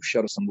other group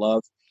showed us some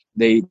love.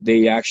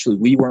 They actually,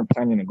 we weren't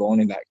planning to go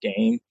into that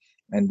game,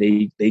 and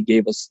they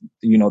gave us,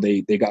 you know,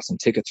 they got some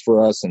tickets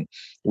for us, and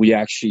we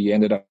actually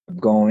ended up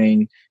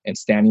going and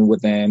standing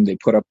with them. They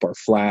put up our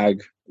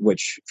flag,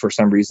 which for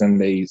some reason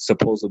they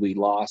supposedly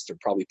lost or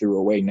probably threw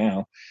away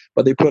now,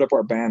 but they put up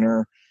our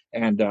banner.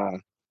 And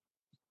right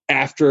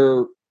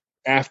after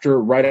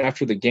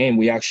the game,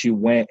 we actually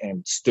went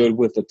and stood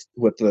with the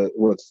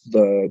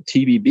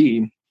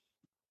TBB,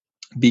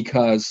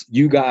 because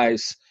you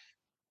guys,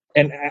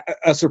 and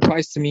a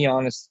surprise to me,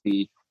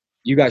 honestly,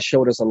 you guys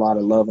showed us a lot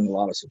of love and a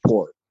lot of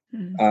support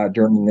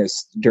during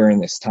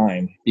this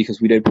time,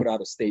 because we did put out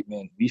a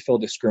statement. We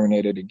felt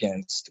discriminated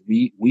against.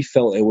 We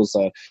felt it was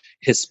a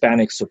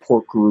Hispanic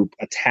support group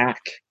attack,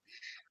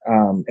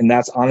 and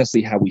that's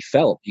honestly how we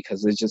felt,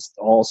 because it just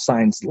all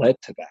signs led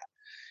to that.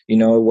 You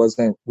know,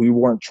 we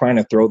weren't trying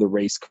to throw the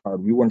race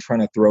card. We weren't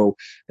trying to throw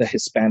the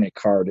Hispanic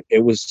card.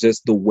 It was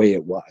just the way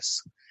it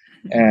was.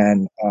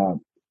 And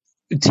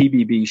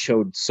TBB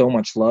showed so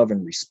much love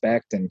and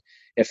respect, and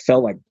it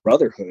felt like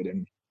brotherhood.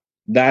 And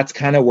that's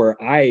kind of where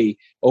I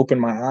opened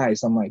my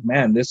eyes. I'm like,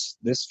 man, this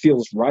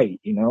feels right.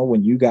 You know,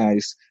 when you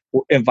guys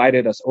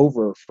invited us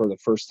over for the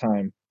first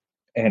time,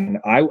 and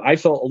I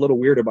felt a little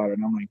weird about it.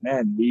 And I'm like,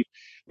 man,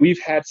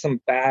 we've had some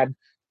bad,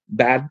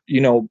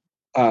 you know,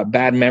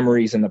 bad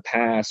memories in the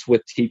past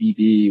with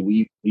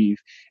TBB. We've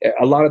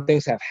a lot of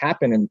things have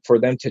happened, and for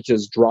them to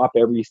just drop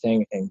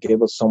everything and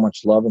give us so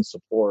much love and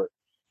support,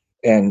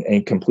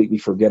 and completely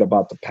forget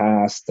about the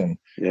past and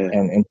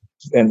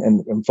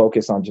and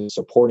focus on just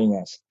supporting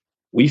us.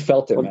 We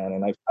felt it, man,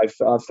 and I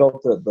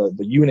felt the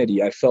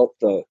unity. I felt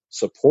the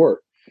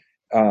support.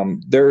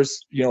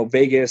 There's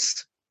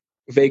Vegas,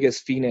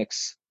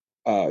 Phoenix,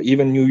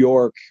 even New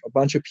York. A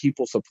bunch of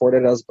people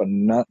supported us, but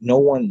no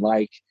one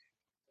like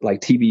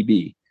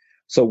TBB.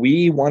 So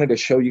we wanted to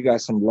show you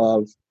guys some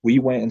love. We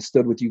went and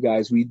stood with you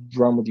guys. We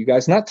drummed with you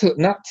guys, not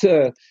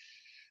to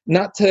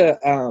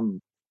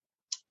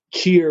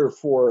cheer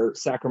for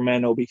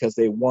Sacramento because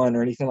they won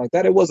or anything like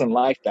that. It wasn't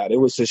like that. It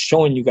was just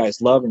showing you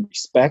guys love and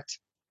respect,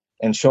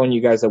 and showing you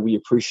guys that we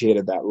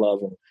appreciated that love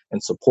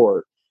and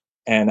support.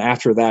 And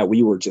after that,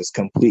 we were just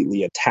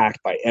completely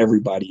attacked by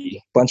everybody.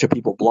 A bunch of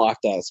people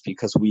blocked us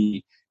because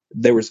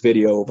there was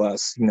video of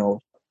us,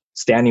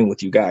 standing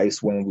with you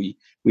guys when we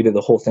did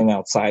the whole thing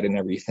outside and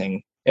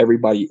everything.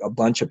 Everybody, a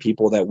bunch of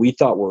people that we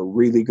thought were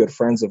really good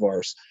friends of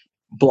ours,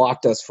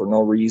 blocked us for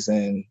no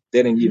reason.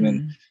 Didn't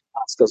even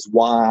ask us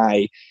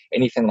why,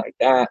 anything like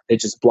that. They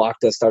just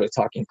blocked us, started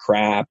talking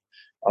crap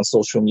on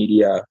social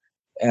media.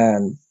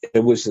 And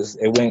it was just,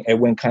 it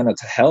went kind of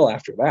to hell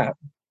after that,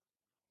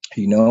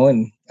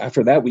 and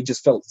after that, we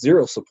just felt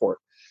zero support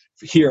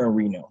here in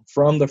Reno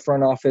from the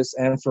front office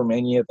and from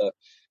any of the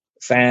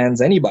fans,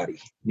 anybody,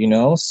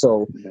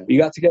 so we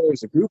got together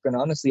as a group. And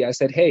honestly, I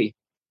said, hey,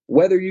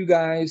 whether you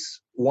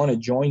guys want to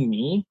join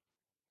me,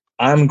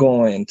 I'm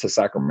going to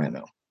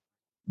Sacramento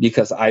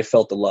because I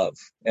felt the love,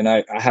 and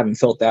I haven't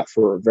felt that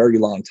for a very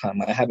long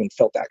time. I haven't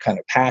felt that kind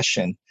of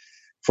passion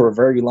for a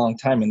very long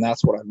time. And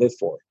that's what I live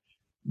for.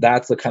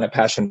 That's the kind of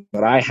passion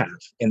that I have.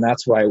 And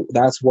that's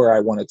where I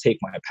want to take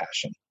my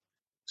passion.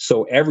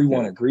 So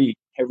everyone agreed.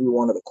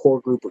 Everyone of the core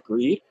group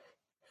agreed.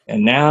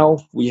 And now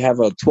we have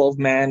a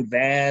 12-man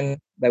van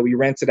that we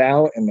rented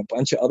out and a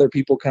bunch of other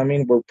people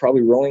coming. We're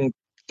probably rolling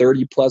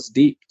 30 plus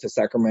deep to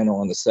Sacramento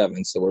on the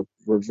 7th. So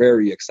we're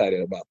very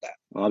excited about that.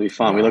 Well, that'll be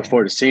fun. Wow. We look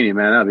forward to seeing you,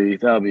 man.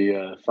 That'll be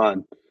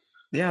fun.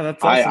 Yeah,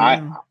 that's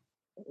awesome.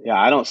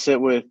 I don't sit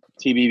with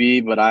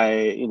TBB, but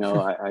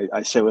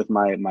I sit with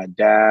my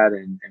dad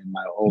and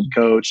my old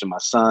coach and my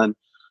son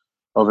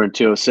over in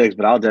 206.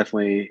 But I'll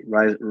definitely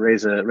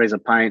raise a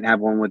pint,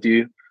 have one with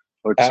you,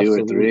 or two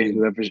Absolutely.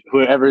 or three,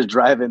 whoever's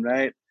driving,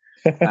 right?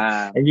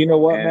 And you know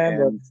what,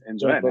 man?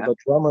 The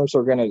drummers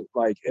are gonna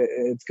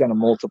it's gonna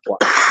multiply.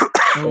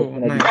 It's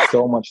gonna be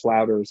so much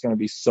louder. It's gonna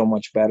be so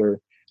much better.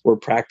 We're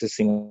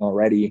practicing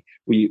already.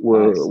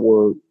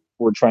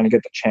 We're trying to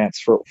get the chance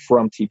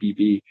from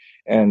TBB,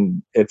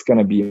 and it's going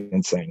to be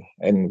insane.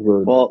 And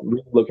we're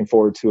really looking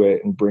forward to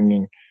it and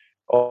bringing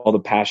all the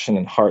passion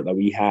and heart that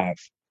we have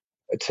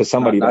to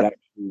somebody that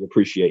actually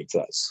appreciates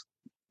us.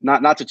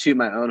 Not to toot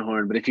my own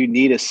horn, but if you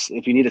need a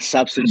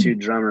substitute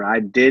drummer, I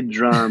did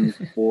drum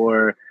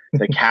for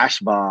the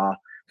Cashbaugh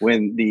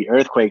when the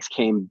Earthquakes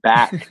came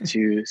back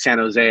to San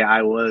Jose.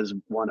 I was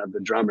one of the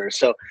drummers.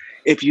 So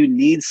if you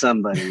need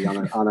somebody on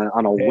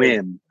a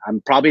whim, I'm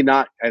probably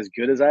not as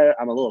good as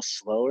I'm a little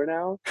slower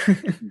now,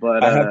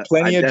 but I have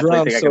plenty of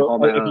drums.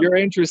 So if you're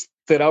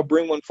interested, I'll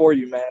bring one for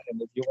you, man.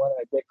 And if you want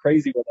to get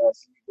crazy with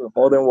us, you're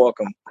more than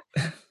welcome.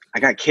 I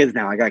got kids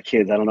now. I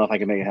don't know if I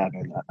can make it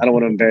happen. I don't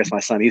want to embarrass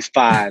my son. He's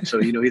 5.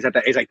 So, he's at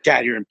that. He's like,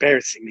 Dad, you're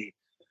embarrassing me.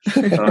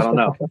 So I don't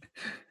know.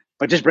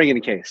 But just bring in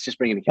a case.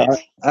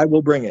 I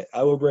will bring it.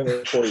 I will bring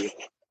it for you.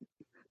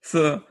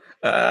 So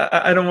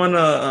I don't want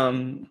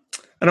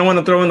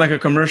to throw in like a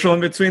commercial in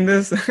between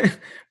this,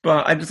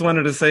 but I just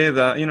wanted to say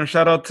that,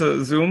 shout out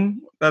to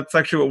Zoom. That's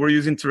actually what we're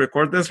using to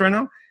record this right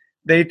now.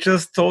 They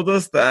just told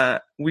us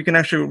that we can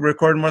actually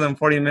record more than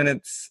 40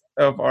 minutes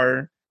of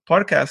our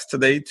podcast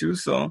today too.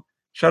 So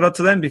shout out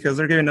to them because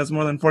they're giving us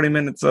more than 40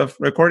 minutes of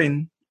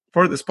recording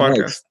for this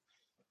podcast. Nice.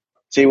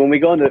 See,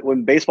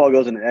 when baseball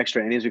goes into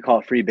extra innings, we call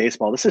it free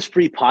baseball. This is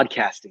free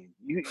podcasting.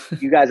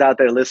 You guys out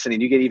there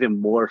listening, you get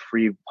even more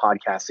free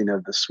podcasting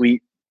of the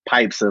sweet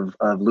pipes of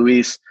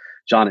Luis,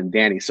 John, and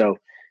Danny. So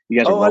you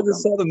guys are welcome. I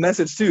just saw the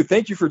message too.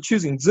 Thank you for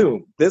choosing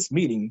Zoom. This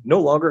meeting no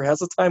longer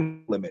has a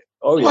time limit.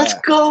 Oh yeah, let's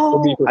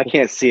go. I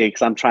can't see it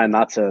because I'm trying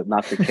not to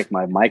kick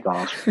my mic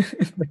off.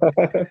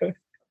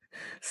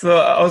 So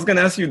I was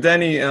gonna ask you,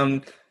 Danny.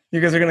 You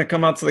guys are going to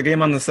come out to the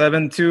game on the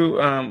 7th too.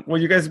 Will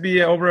you guys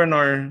be over in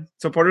our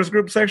supporters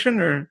group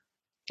section or?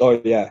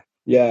 Oh yeah.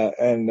 Yeah.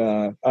 And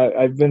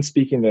I've been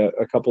speaking to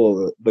a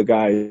couple of the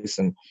guys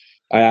and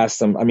I asked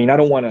them, I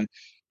don't want to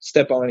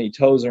step on any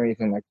toes or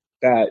anything like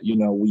that.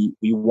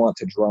 We want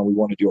to drum, we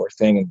want to do our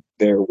thing, and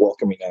they're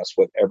welcoming us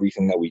with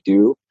everything that we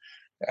do.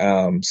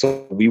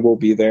 So we will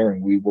be there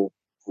and we're going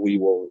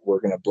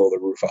to blow the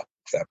roof off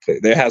that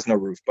place. There has no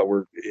roof, but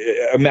we're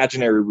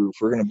imaginary roof.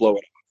 We're going to blow it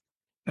up.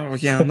 Oh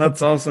yeah,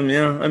 that's awesome.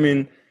 Yeah,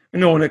 when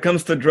it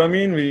comes to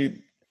drumming,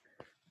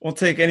 we'll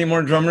take any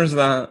more drummers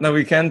that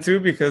we can too,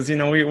 because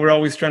we're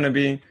always trying to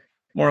be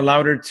more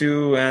louder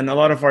too, and a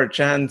lot of our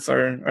chants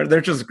are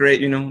they're just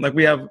great. Like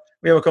we have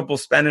a couple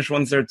Spanish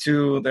ones there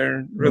too.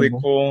 They're really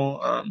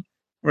cool.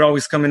 We're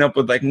always coming up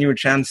with like new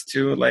chants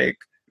too. Like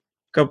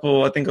a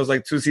couple, I think it was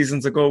like 2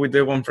 seasons ago, we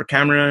did one for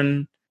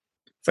Cameron.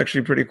 It's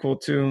actually pretty cool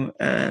too,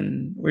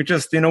 and we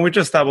just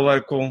have a lot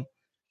of cool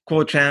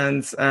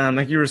chants.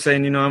 Like you were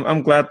saying,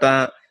 I'm glad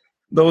that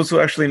those who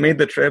actually made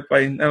the trip.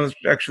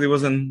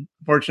 Wasn't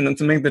fortunate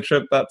to make the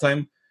trip that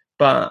time,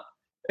 but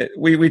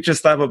we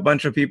just have a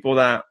bunch of people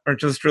that are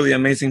just really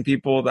amazing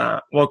people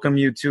that welcome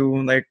you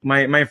to, like,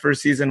 my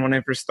first season when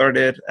I first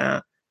started.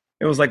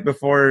 It was like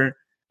before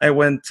I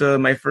went to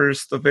my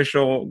first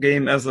official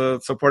game as a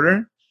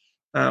supporter.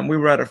 We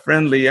were at a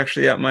friendly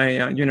actually at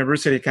my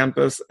university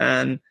campus,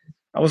 and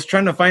I was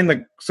trying to find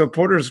the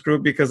supporters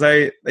group because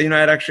I'd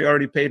actually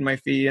already paid my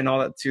fee and all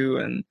that too,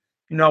 and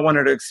I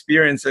wanted to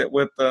experience it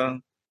with a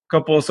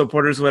couple of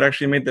supporters who had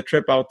actually made the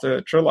trip out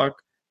to Turlock.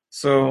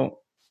 So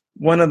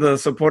one of the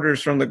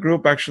supporters from the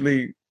group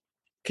actually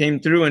came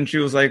through, and she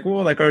was like,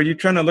 "Well, like, are you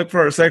trying to look for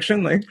our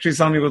section?" Like, she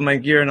saw me with my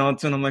gear and all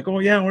that, and I'm like, "Oh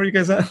yeah, where are you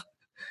guys at?"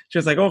 She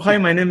was like, "Oh, hi,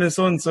 my name is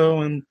so and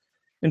so," and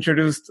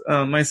introduced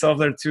myself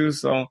there too.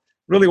 So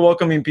really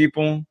welcoming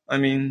people. I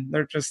mean,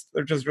 they're just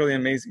really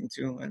amazing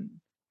too, and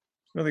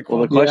really cool.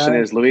 Well, the question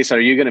is, Luis,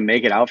 are you going to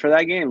make it out for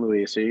that game,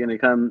 Luis? Are you going to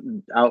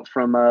come out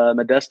from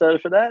Modesto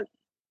for that?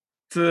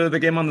 To the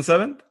game on the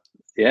 7th?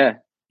 Yeah.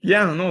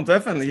 Yeah, no,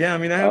 definitely. Yeah, I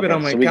mean, I have it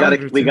on my so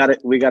calendar.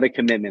 We got a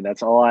commitment.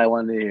 That's all I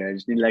wanted to hear. I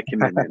just need that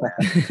commitment,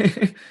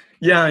 man.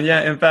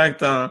 Yeah. In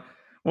fact,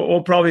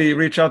 we'll probably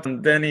reach out to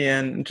Denny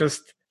and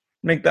just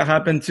make that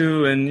happen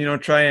too,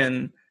 and try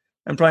and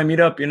probably meet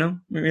up.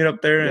 Meet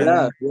up there.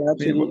 Yeah, and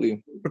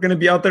absolutely. We're going to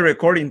be out there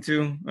recording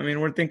too. I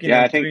mean, we're thinking.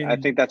 Yeah, I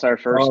think that's our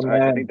first.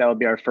 I think that would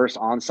be our first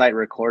on-site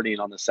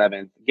recording on the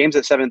 7th. Game's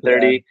at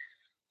 7:30.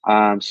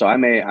 Yeah. So I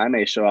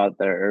may show out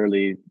there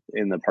early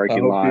in the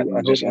parking lot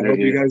and just interview. I hope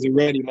you guys are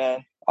ready,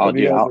 man. I'll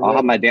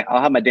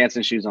have my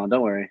dancing shoes on.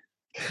 Don't worry.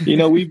 I've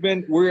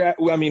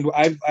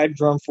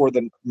drummed for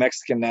the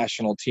Mexican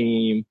national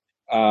team.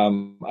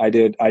 I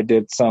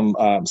did some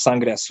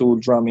Sangre Azul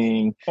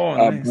drumming.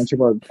 Nice.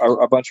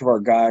 A bunch of our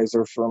guys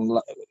are from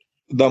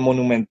the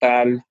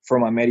Monumental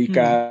from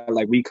America.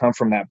 Like, we come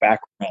from that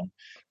background.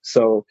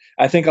 So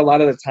I think a lot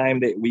of the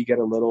time that we get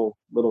a little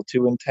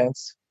too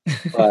intense,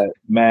 but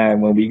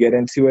man, when we get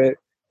into it,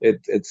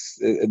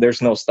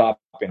 there's no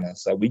stopping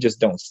us. We just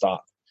don't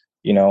stop.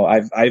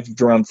 I've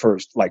drummed for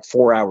like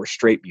 4 hours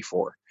straight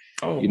before.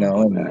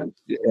 And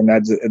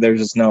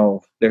there's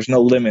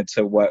no limit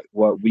to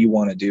what we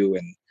want to do,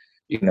 and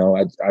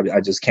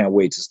I just can't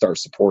wait to start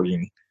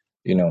supporting.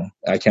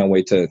 I can't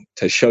wait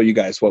to show you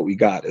guys what we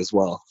got as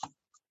well.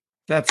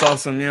 That's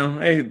awesome.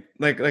 Hey,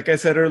 like I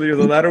said earlier,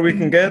 the louder we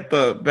can get,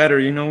 the better.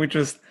 We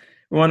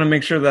want to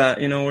make sure that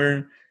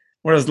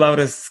we're as loud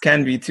as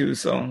can be too.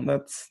 So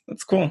that's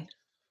cool.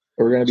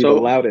 We're gonna be the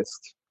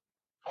loudest.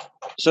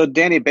 So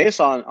Danny, based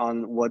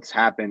on what's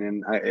happened,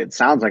 and it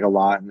sounds like a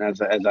lot, and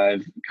as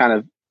I've kind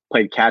of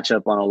played catch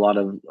up on a lot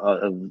of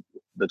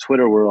the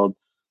Twitter world,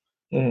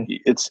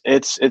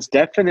 it's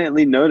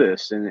definitely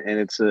noticed, and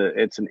it's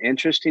an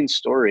interesting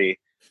story,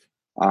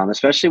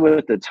 especially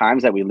with the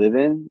times that we live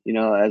in.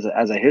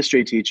 As a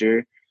history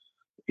teacher,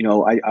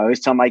 I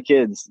always tell my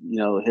kids,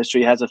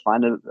 history has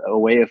a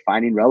way of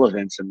finding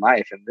relevance in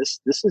life, and this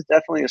is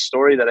definitely a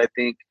story that I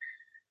think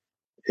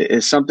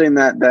is something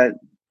that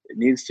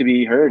needs to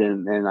be heard,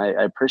 and I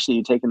appreciate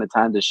you taking the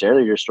time to share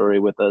your story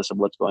with us of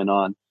what's going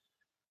on.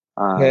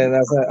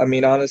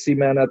 Honestly,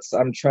 man,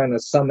 I'm trying to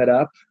sum it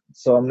up.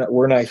 So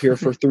we're not here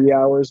for 3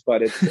 hours,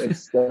 but it's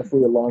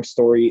definitely a long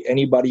story.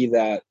 Anybody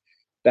that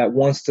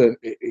wants to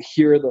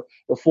hear the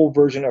full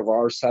version of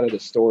our side of the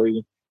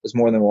story is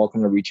more than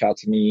welcome to reach out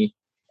to me.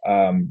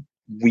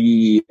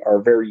 We are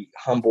very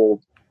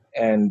humbled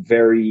and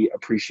very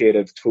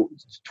appreciative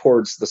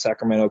towards the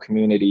Sacramento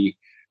community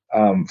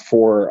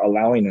for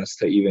allowing us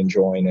to even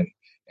join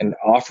and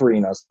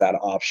offering us that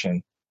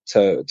option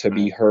to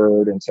be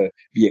heard and to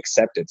be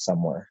accepted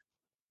somewhere.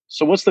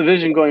 So what's the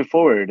vision going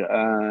forward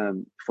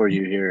for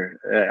you here?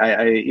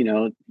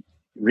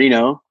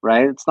 Reno,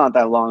 right? It's not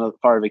that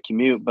far of a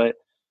commute, but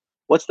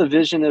what's the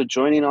vision of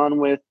joining on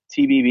with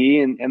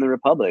TBB and the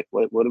Republic?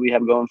 What do we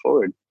have going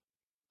forward?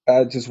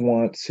 I just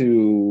want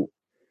to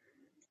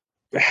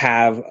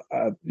have,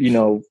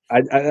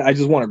 I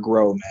just want to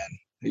grow, man.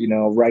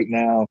 Right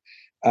now,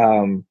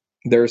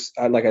 there's,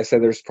 like I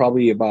said, there's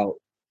probably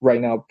right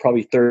now,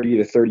 probably 30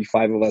 to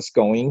 35 of us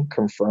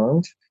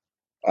confirmed,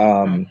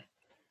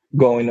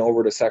 going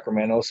over to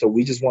Sacramento. So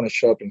we just want to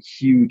show up in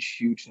huge,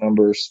 huge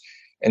numbers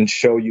and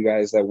show you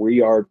guys that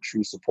we are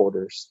true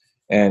supporters,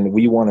 and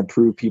we want to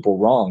prove people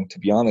wrong, to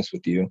be honest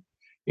with you.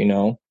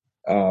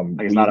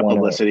 It's not a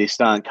publicity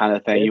stunt kind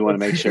of thing. You want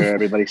to make sure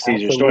everybody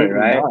sees your story,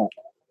 right? Not.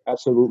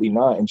 Absolutely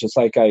not. And just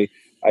like I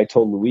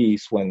told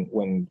Luis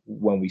when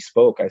we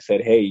spoke, I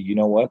said, hey, you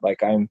know what?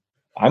 Like, I'm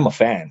a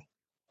fan.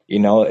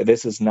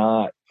 This is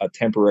not a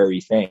temporary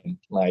thing.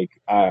 Like,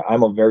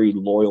 I'm a very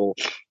loyal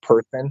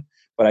person,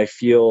 but I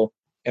feel,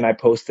 and I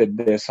posted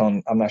this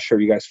I'm not sure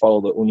if you guys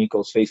follow the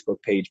Unico's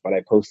Facebook page, but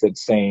I posted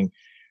saying,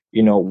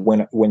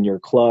 when your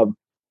club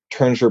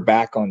turns their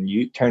back on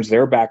you,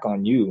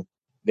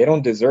 they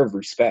don't deserve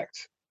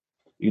respect,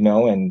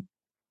 and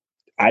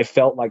I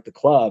felt like the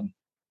club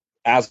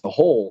as a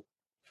whole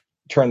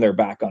turned their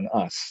back on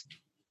us.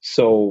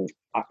 So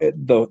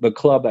the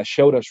club that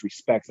showed us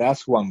respect,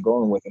 that's who I'm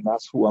going with, and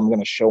that's who I'm going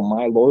to show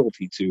my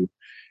loyalty to.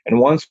 And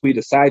once we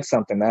decide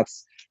something,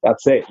 that's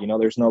it.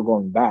 There's no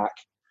going back.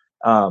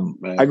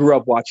 Right. I grew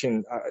up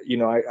watching,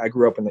 I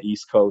grew up in the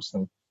East Coast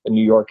and the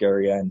New York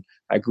area, and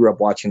I grew up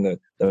watching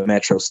the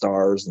Metro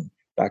Stars, and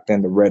back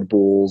then the Red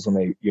Bulls, and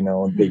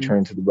they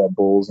turned to the Red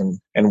Bulls and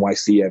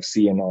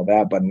NYCFC and all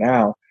that. But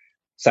now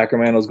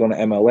Sacramento's going to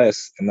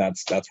MLS, and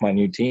that's my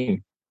new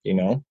team,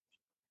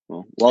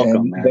 Well, welcome,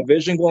 and man. the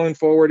vision going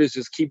forward is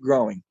just keep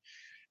growing.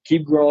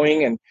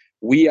 And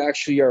we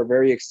actually are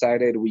very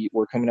excited.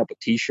 We're coming up with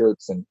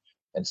t-shirts and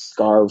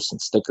scarves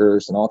and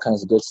stickers and all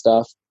kinds of good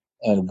stuff.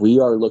 And we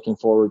are looking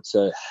forward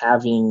to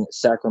having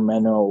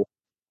Sacramento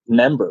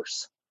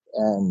members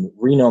and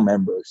Reno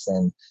members.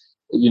 And,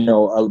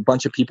 a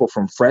bunch of people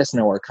from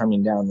Fresno are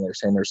coming down there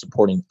saying they're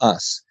supporting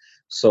us.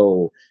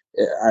 So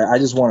I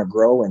just want to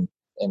grow and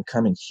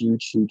come in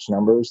huge, huge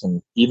numbers.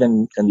 And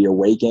even in the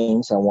away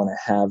games, I want to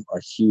have a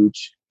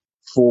huge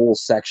full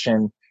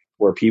section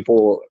where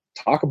people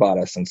talk about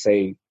us and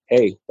say,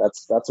 hey,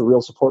 that's a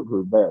real support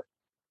group there,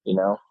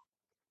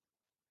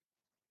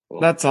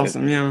 That's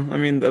awesome. Yeah. I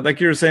mean,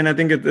 like you were saying, I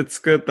think it's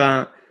good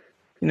that,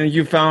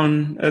 you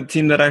found a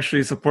team that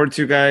actually supports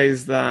you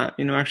guys, that,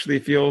 actually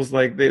feels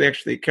like they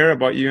actually care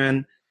about you.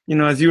 And,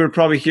 as you were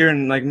probably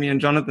hearing, like me and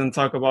Jonathan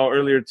talk about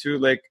earlier too,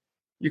 like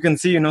you can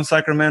see,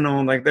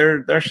 Sacramento, like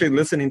they're actually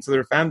listening to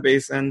their fan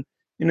base, and,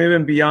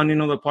 even beyond,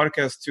 the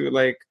podcast too.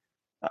 Like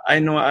I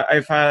know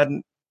I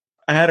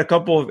had a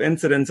couple of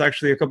incidents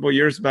actually a couple of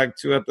years back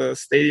too at the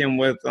stadium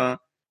with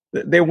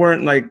they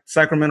weren't like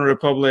Sacramento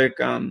Republic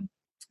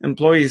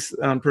employees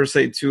per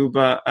se too,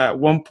 but at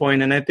one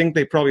point, and I think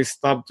they probably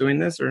stopped doing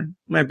this, or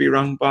might be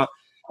wrong, but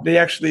they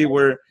actually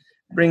were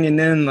bringing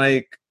in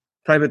like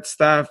private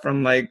staff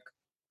from like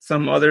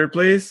some other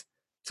place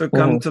to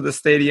come to the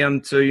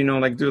stadium to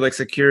like do like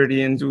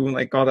security and do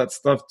like all that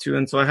stuff too.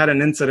 And so I had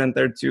an incident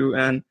there too,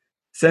 and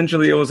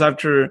essentially it was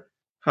after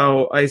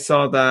how I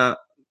saw that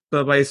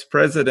the vice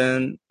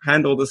president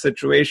handled the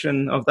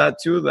situation of that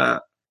too,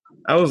 that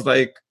I was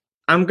like,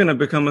 I'm gonna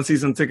become a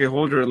season ticket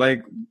holder.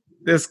 Like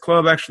this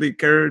club actually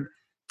cared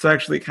to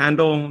actually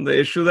handle the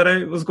issue that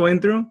I was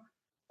going through,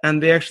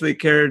 and they actually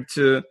cared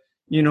to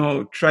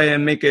try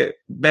and make it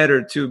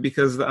better too,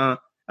 because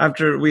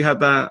after I had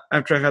that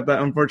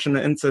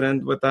unfortunate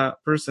incident with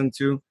that person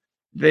too,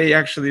 they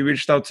actually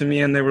reached out to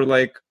me and they were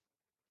like,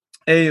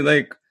 hey,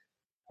 like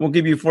we'll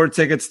give you 4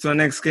 tickets to the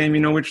next game.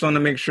 We just want to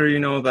make sure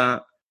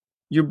that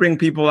you bring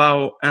people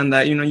out and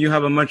that you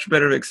have a much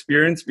better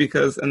experience,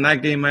 because in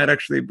that game I had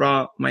actually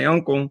brought my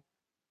uncle,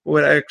 who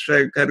had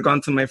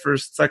gone to my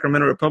first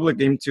Sacramento Republic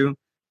game too.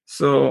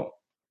 So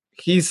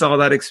he saw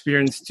that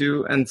experience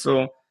too, and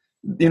so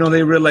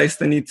they realized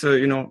they need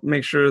to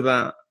make sure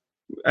that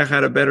I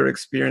had a better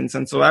experience.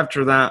 And so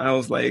after that, I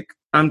was like,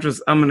 I'm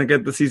gonna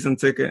get the season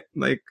ticket.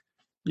 Like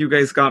you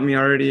guys got me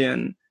already,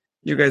 and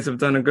you guys have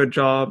done a good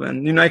job.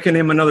 And I can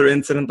name another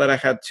incident that I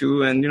had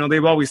too, and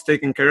they've always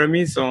taken care of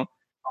me. So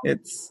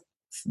it's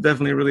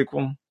definitely really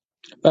cool.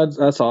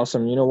 That's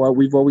awesome. You know what?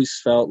 We've always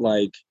felt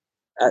like,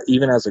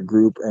 even as a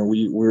group, and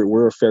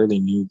we're a fairly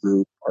new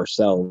group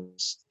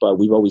ourselves, but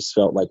we've always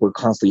felt like we're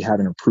constantly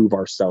having to prove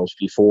ourselves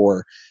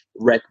before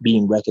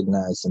being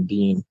recognized and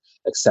being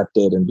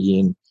accepted and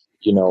being,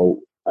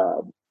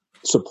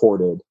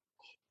 supported.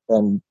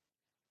 And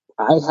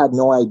I had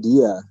no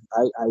idea.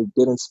 I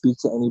didn't speak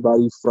to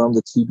anybody from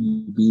the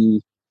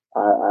TBB,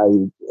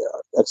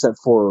 except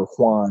for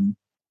Juan.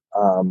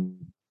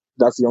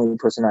 That's the only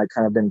person I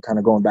been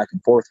going back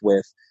and forth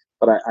with,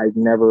 but I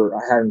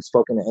hadn't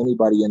spoken to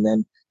anybody. And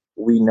then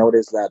we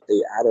noticed that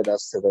they added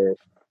us to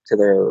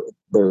their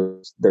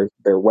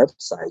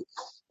website.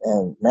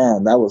 And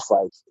man, that was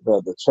like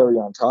the cherry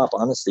on top,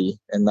 honestly.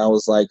 And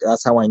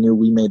that's how I knew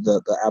we made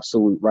the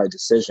absolute right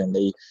decision.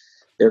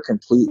 They're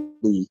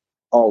completely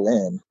all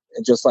in,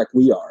 and just like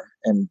we are,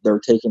 and they're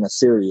taking us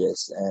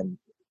serious. And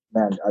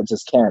man, I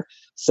just can't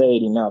say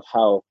it enough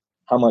how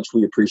much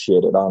we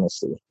appreciate it,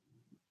 honestly.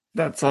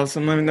 That's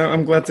awesome. I mean,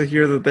 I'm glad to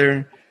hear that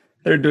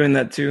they're doing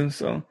that too.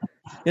 So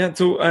yeah.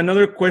 So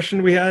another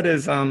question we had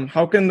is,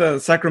 how can the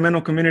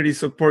Sacramento community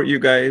support you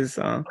guys?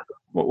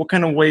 What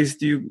kind of ways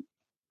do you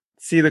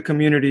see the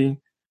community,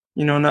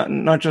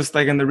 not just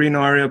like in the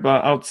Reno area,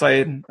 but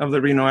outside of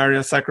the Reno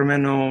area,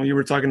 Sacramento, you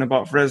were talking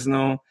about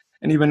Fresno,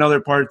 and even other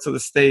parts of the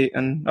state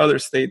and other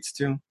states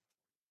too?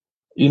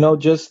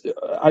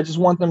 I just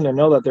want them to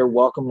know that they're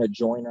welcome to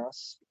join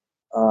us.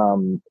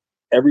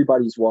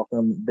 Everybody's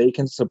welcome. They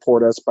can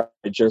support us by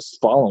just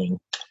following,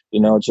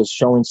 just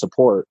showing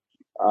support,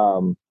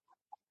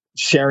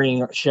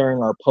 sharing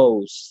our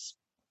posts,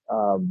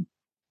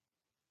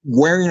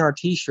 wearing our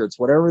t-shirts,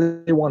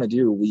 whatever they want to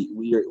do. We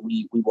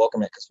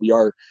welcome it, because we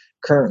are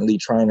currently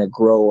trying to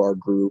grow our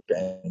group,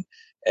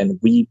 and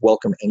we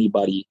welcome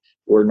anybody.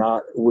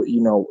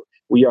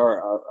 We are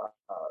a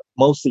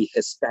mostly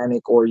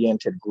Hispanic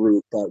oriented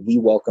group, but we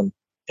welcome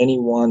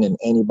anyone and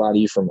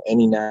anybody from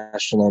any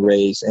national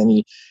race,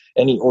 any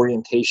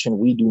orientation.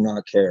 We do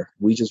not care.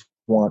 We just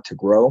want to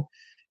grow,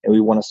 and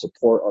we want to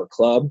support our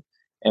club,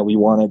 and we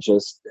want to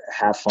just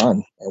have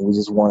fun, and we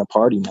just want to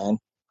party, man.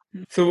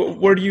 So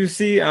where do you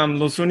see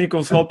Los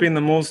Únicos helping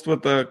the most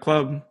with the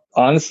club?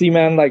 Honestly,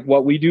 man, like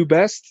what we do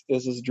best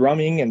is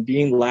drumming and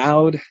being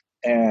loud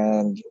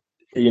and,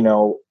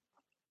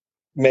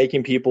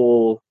 making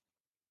people,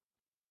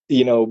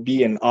 be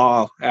in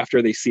awe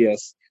after they see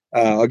us.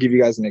 I'll give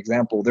you guys an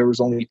example. There was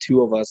only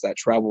 2 of us that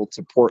traveled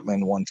to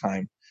Portland one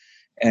time,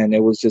 and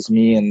it was just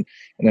me and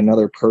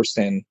another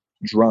person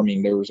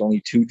drumming. There was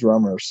only 2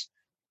 drummers,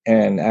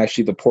 and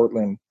actually the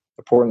Portland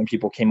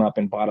people came up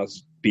and bought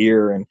us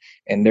beer,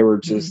 and they were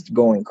just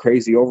going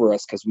crazy over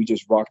us because we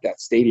just rocked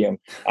that stadium.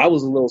 I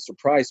was a little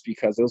surprised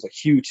because it was a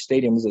huge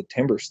stadium. It was a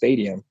timber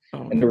stadium,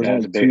 and there was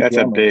only 2 that's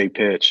drummers. a big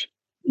pitch.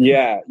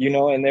 Yeah,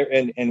 and there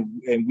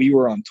and we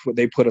were on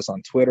they put us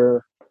on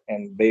Twitter,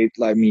 and we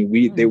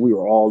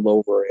were all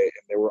over it,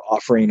 and they were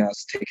offering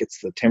us tickets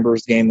to the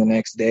Timbers game the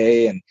next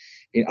day, and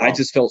I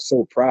just felt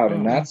so proud.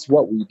 And that's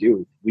what we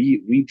do.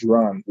 We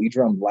drum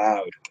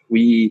loud.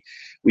 We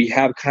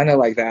have kind of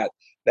like that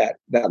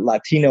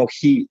Latino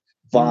heat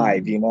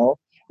vibe,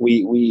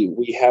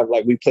 we have,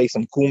 like, we play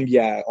some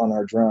cumbia on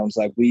our drums.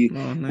 Like we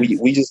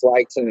just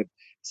like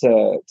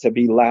to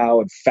be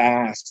loud,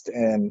 fast,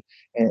 and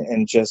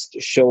just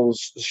show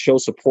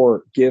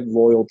support, give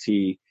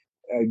loyalty,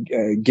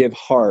 give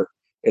heart.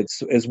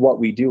 Is what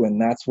we do,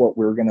 and that's what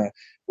we're gonna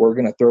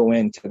throw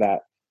into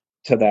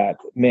that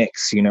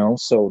mix,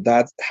 So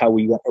that's how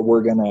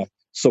we're gonna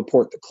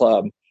support the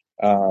club,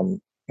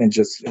 and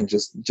just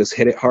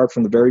hit it hard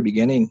from the very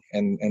beginning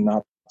and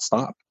not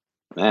stop.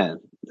 Man,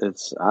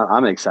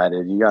 I'm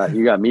excited. You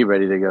got me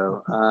ready to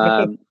go.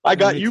 I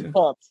got you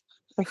pumped.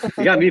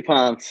 You got me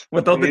pumped.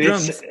 Without the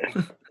drums.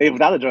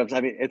 Without the drums. I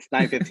mean, it's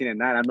 9:15 at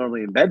night. I'm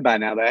normally in bed by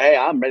now, but hey,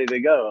 I'm ready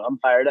to go. I'm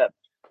fired up.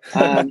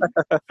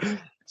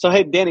 So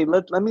hey, Danny,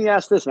 let me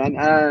ask this,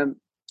 man.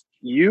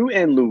 You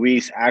and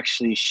Luis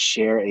actually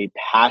share a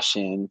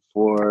passion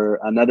for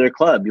another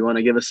club. You want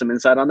to give us some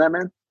insight on that,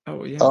 man?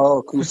 Oh yeah.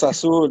 Oh, Cruz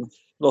Azul,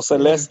 Los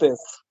Celestes.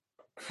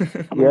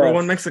 Number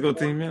 1 Mexico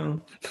team, yeah.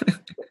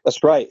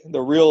 That's right. The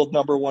real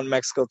number 1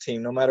 Mexico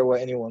team, no matter what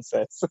anyone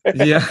says.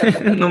 Yeah,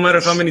 no matter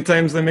how many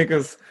times they make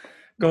us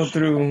go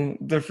through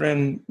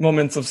different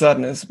moments of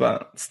sadness,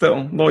 but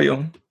still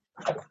loyal.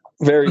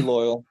 Very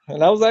loyal.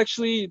 And I was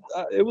actually,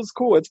 it was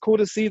cool. It's cool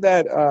to see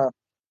that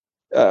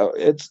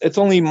it's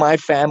only my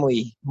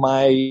family,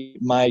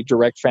 my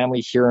direct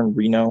family here in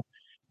Reno,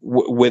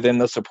 within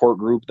the support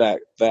group that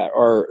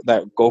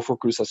go for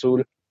Cruz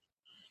Azul.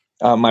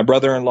 My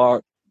brother-in-law,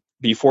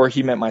 before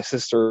he met my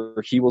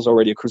sister, he was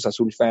already a Cruz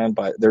Azul fan,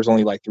 but there's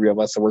only like 3 of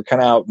us, so we're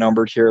kind of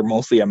outnumbered here,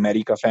 mostly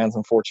America fans,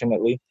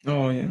 unfortunately.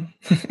 Oh yeah.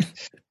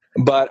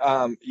 But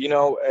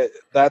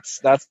that's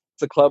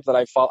the club that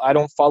I follow. I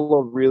don't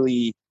follow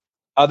really,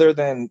 other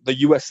than the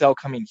USL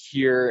coming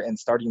here and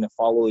starting to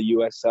follow the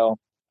USL.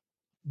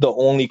 The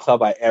only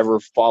club I ever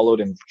followed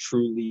and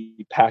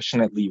truly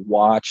passionately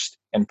watched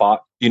and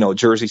bought,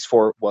 jerseys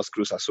for was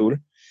Cruz Azul.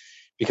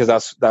 Because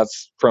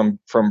that's from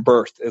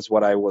birth is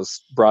what I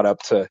was brought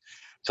up to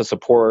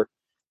support.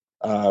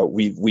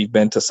 We've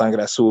been to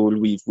Sangre Azul.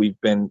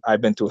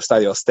 I've been to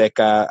Estadio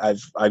Azteca.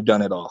 I've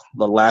done it all.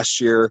 The last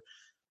year,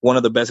 one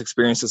of the best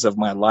experiences of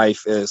my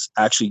life is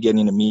actually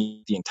getting to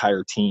meet the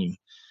entire team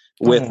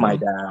with my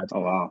dad.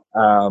 Oh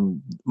wow.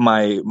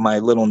 My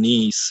little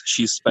niece,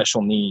 she's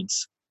special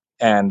needs,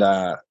 and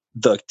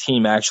the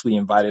team actually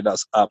invited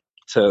us up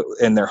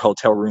in their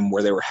hotel room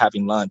where they were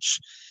having lunch.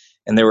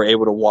 And they were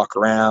able to walk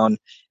around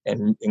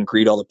and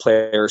greet all the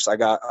players. I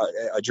got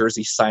a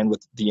jersey signed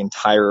with the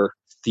entire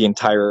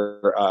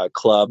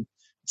club.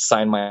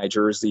 Signed my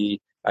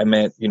jersey. I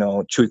met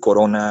Chuy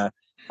Corona.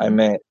 I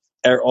met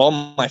all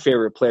my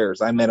favorite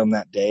players. I met them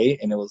that day,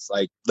 and it was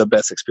like the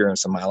best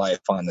experience of my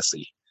life,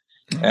 honestly.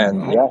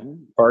 And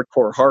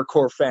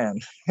hardcore fan.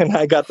 And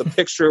I got the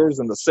pictures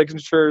and the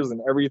signatures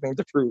and everything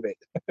to prove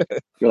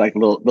it. You're like the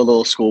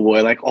little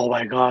schoolboy, like, oh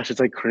my gosh, it's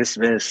like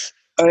Christmas.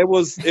 It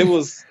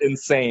was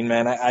insane,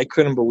 man. I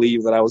couldn't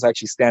believe that I was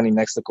actually standing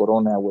next to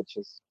Corona, which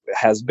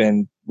has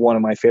been one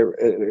of my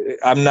favorite.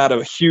 I'm not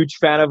a huge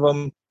fan of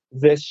him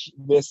this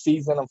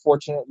season,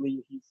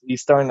 unfortunately.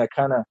 He's starting to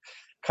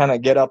kind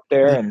of get up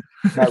there and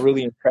not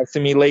really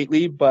impressing me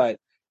lately. But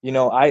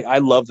I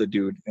love the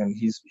dude, and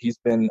he's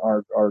been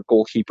our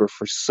goalkeeper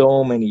for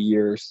so many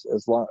years,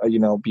 as long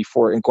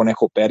before in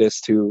Conejo Perez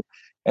too.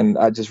 And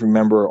I just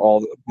remember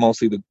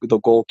mostly the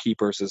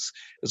goalkeepers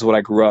is what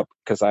I grew up,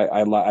 because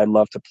I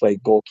love to play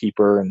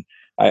goalkeeper, and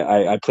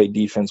I played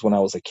defense when I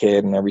was a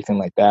kid and everything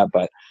like that.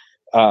 But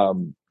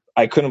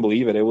I couldn't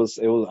believe it. I was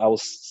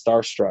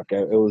starstruck.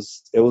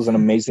 It was an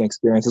amazing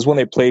experience. It's when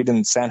they played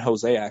in San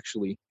Jose,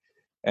 actually,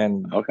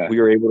 and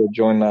we were able to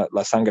join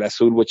La Sangre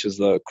Azul, which is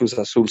the Cruz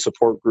Azul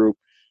support group.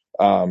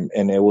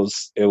 And it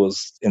was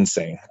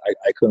insane.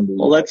 I couldn't believe.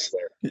 Well,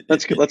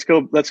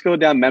 let's go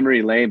down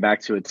memory lane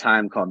back to a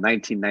time called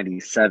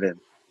 1997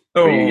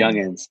 for you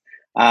youngins,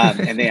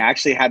 and they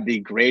actually had the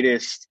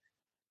greatest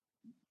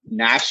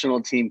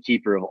national team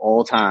keeper of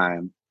all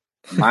time,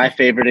 my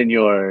favorite and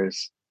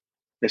yours,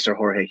 Mr.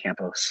 Jorge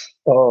Campos.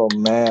 Oh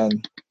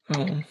man,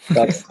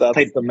 that's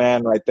the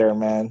man right there,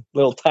 man.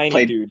 Little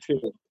tiny dude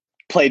too.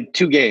 played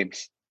 2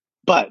 games,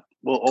 but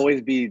will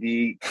always be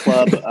the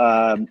club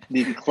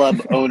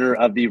owner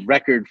of the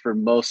record for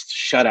most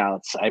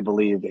shutouts, I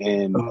believe,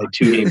 in a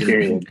 2-game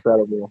period.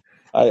 Incredible.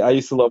 I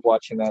used to love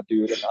watching that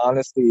dude. And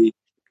honestly,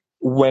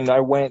 when I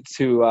went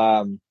to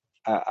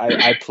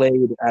I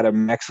played at a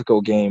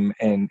Mexico game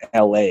in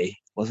LA.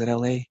 Was it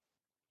LA?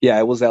 Yeah,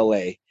 it was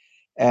LA.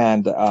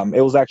 And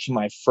it was actually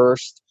my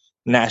first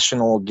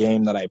national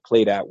game that I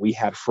played at. We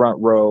had front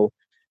row,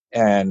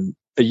 and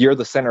you're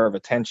the center of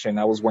attention.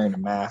 I was wearing a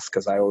mask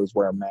because I always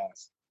wear a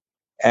mask.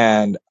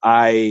 And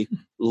I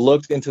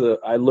looked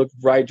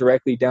right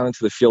directly down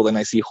into the field, and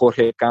I see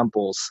Jorge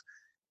Campos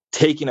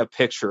taking a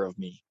picture of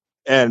me.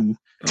 And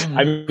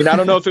I mean, I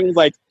don't know if it was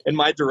like in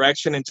my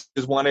direction and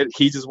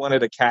he just wanted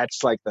to catch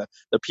like the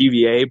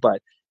PVA, but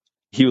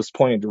he was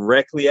pointing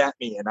directly at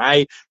me.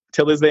 And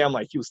till this day, I'm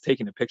like, he was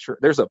taking a picture.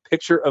 There's a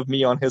picture of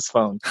me on his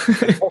phone.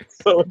 I'm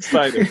so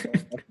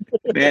excited.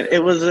 Man,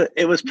 it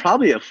was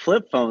probably a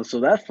flip phone, so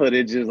that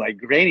footage is like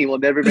grainy. We'll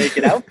never make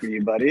it out for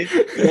you, buddy.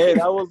 Hey,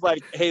 that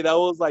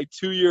was like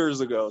 2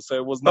 years ago, so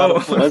it was not a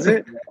flip. Was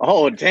it?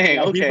 Oh, dang.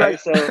 Yeah, okay.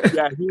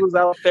 He was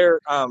out there.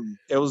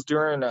 It was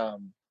during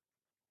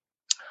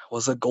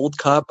was a Gold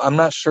Cup. I'm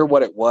not sure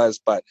what it was,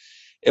 but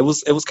it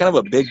was kind of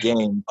a big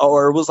game.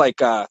 Or it was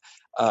like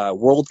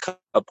World Cup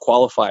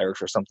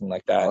qualifiers or something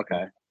like that.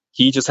 Okay.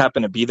 He just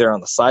happened to be there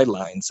on the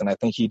sidelines, and I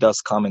think he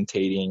does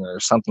commentating or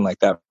something like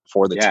that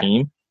for the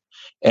team.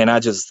 And I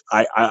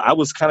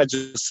was kind of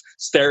just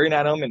staring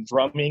at him and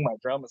drumming my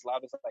drum as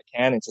loud as I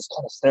can and just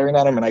kind of staring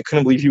at him. And I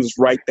couldn't believe he was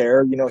right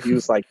there. You know, he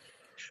was like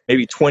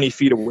maybe 20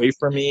 feet away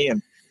from me.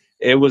 And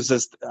it was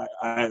just,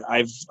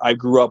 I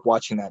grew up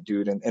watching that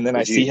dude. And then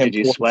I see him.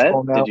 Did you sweat?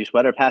 Did you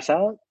sweat or pass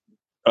out?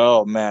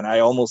 Oh man, I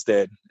almost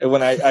did. And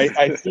when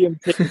I see him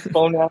take his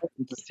phone out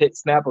and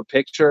just snap a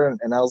picture.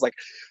 And I was like,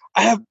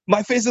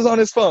 my face is on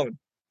his phone.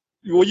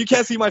 Well, you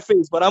can't see my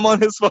face, but I'm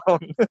on his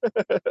phone.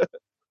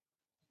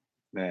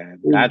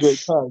 Man,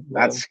 that's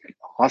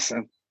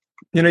awesome.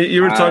 You know,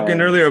 you were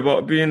talking earlier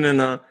about being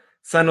in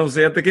San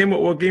Jose at the game.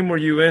 What game were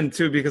you in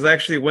too? Because I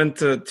actually went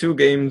to 2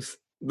 games.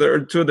 There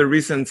are 2 of the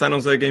recent San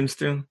Jose games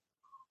too.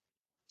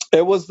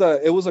 It was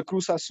a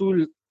Cruz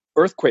Azul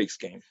Earthquakes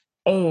game.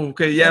 Oh,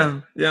 okay, yeah.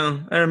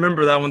 I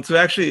remember that one too.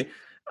 Actually,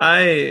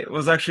 I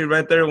was actually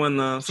right there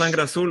when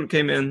Sangre Azul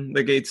came in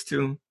the gates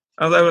too.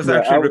 I was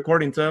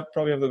recording too. I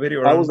probably have the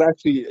video. I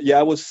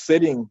was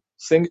sitting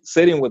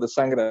with the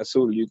Sangre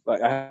Azul.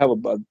 I have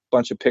a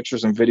bunch of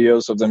pictures and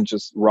videos of them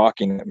just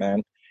rocking it,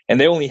 man.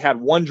 And they only had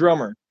 1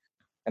 drummer,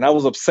 and I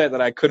was upset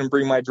that I couldn't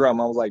bring my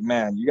drum. I was like,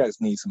 man, you guys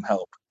need some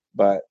help.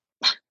 But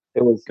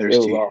it was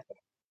awesome.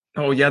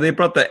 Oh yeah, they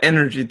brought the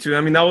energy too.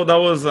 I mean,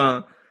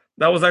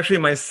 that was actually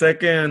my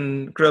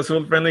second Cruz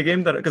Azul friendly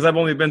game because I've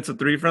only been to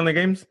 3 friendly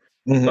games.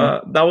 Mm-hmm.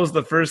 But that was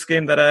the first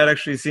game that I had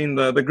actually seen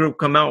the group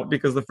come out,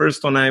 because the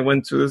first one I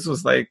went to, this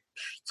was like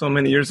so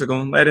many years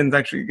ago. I didn't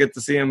actually get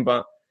to see him,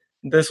 but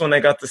this one I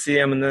got to see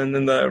him. And then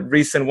in the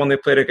recent one they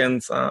played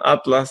against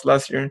Atlas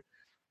last year,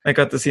 I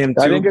got to see him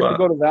too. I didn't get to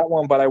go to that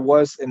one, but I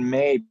was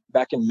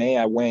back in May,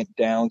 I went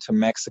down to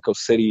Mexico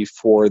City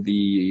for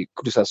the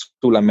Cruz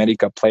Azul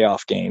America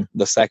playoff game,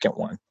 the second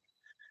one.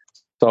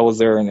 So I was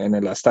there in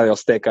El Estadio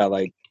Azteca.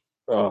 Like,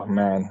 oh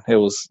man, it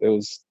was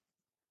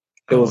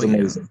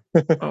amazing.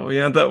 Yeah. Oh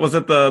yeah, was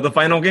it the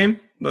final game?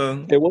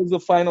 It was the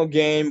final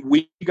game.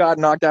 We got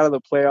knocked out of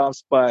the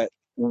playoffs, but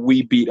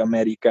we beat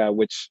America,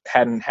 which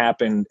hadn't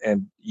happened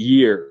in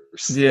years.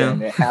 Yeah,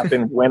 and it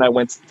happened when I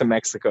went to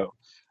Mexico.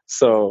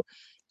 So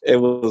it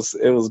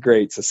was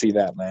great to see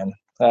that, man.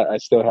 I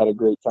still had a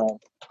great time.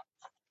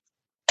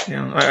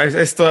 Yeah,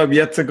 I still have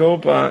yet to go,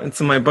 but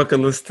it's on my bucket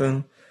list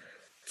to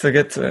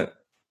get to it.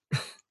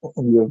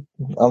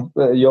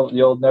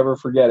 You'll never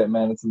forget it,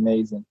 man. It's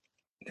amazing.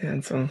 Yeah,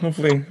 and so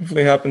hopefully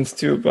happens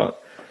too.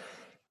 But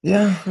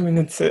yeah, I mean,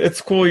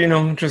 it's cool, you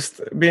know, just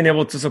being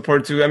able to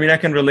support too. I mean, I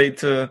can relate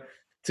to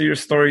your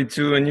story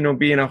too, and you know,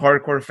 being a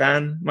hardcore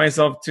fan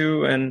myself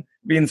too, and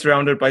being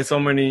surrounded by so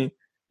many,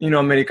 you know,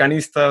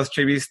 Americanistas,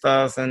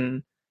 Chivistas,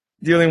 and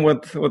dealing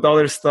with all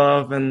their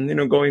stuff, and you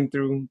know, going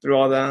through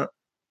all that.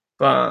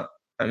 But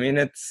I mean,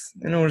 it's,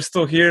 you know, we're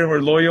still here, we're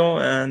loyal,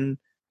 and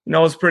you know,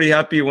 I was pretty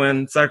happy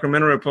when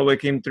Sacramento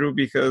Republic came through,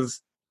 because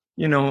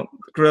you know,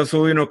 Cruz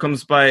Azul, you know,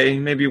 comes by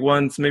maybe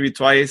once, maybe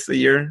twice a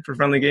year for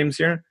friendly games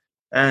here.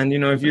 And, you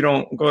know, if you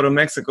don't go to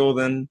Mexico,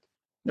 then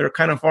they're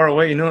kind of far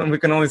away, you know, and we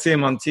can only see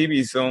them on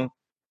TV. So,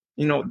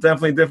 you know,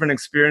 definitely different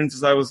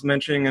experiences I was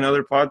mentioning in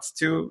other pods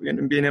too,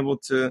 and being able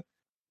to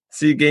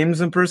see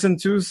games in person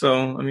too.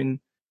 So, I mean,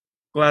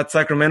 glad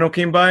Sacramento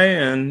came by,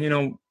 and, you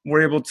know,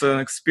 we're able to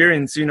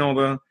experience, you know,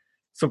 the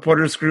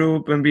supporters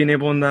group, and being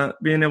able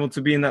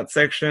to be in that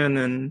section,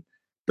 and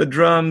the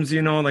drums,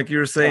 you know, like you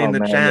were saying,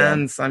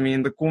 chants. Yeah. I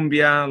mean, the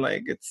cumbia,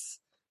 like it's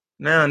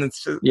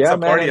just it's a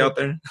party out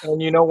there.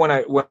 And you know, when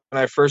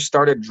I first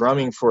started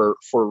drumming for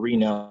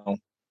Reno,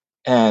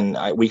 and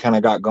we kind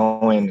of got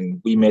going,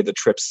 and we made the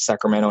trips to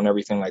Sacramento and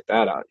everything like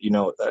that. You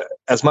know,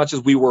 as much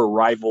as we were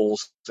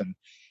rivals, and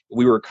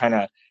we were kind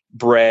of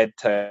bred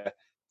to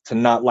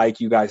not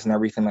like you guys and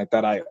everything like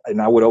that. I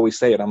would always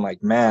say it. I'm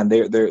like, man,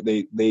 they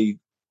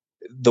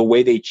the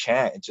way they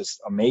chant, it's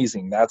just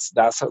amazing. That's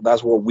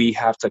what we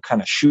have to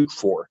kind of shoot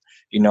for.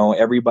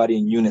 Everybody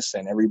in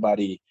unison,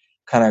 everybody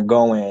kind of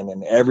going,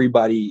 and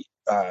everybody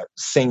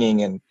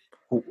singing and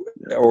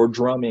or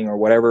drumming or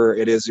whatever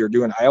it is you're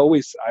doing. I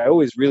always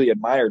really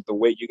admired the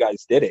way you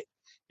guys did it,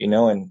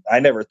 and I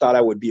never thought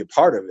I would be a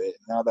part of it.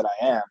 Now that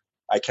I am,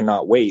 I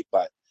cannot wait.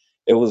 But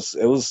it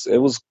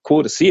was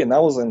cool to see, and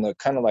that was in the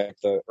kind of like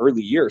the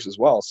early years as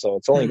well. So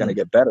it's only going to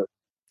get better.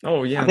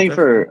 Oh yeah, I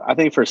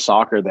think for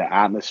soccer, the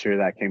atmosphere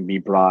that can be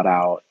brought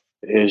out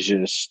is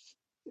just,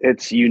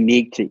 it's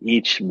unique to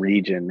each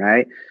region,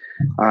 right?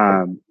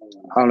 I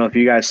don't know if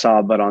you guys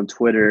saw, but on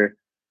Twitter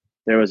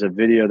there was a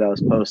video that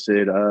was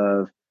posted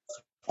of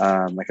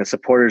like a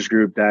supporters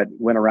group that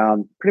went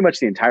around pretty much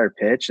the entire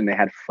pitch, and they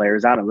had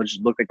flares out. It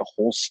just looked like the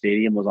whole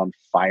stadium was on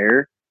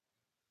fire.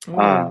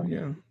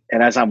 Yeah.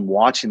 And as I'm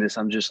watching this,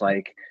 I'm just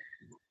like,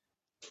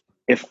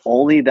 if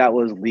only that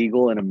was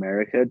legal in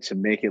America to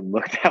make it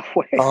look that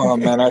way. Oh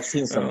man, I've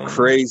seen some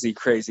crazy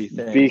things.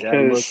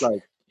 Because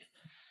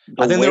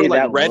I think they were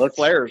like red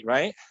flares,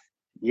 right?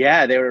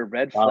 Yeah, they were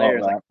red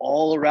flares like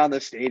all around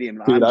the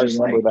stadium. Dude, I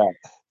remember that.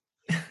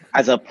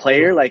 As a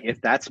player, like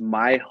if that's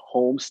my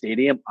home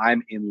stadium,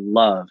 I'm in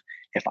love.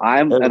 If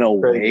I'm an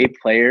away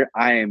player,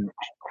 I am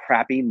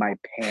crapping my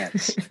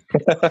pants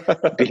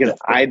because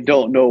I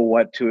don't know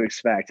what to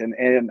expect.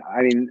 And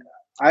I mean,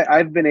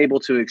 I've been able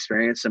to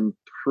experience some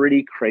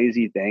pretty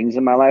crazy things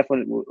in my life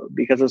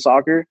because of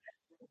soccer,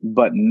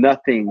 but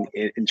nothing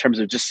in terms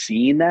of just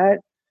seeing that,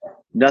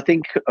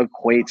 nothing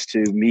equates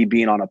to me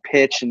being on a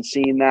pitch and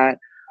seeing that,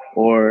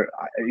 or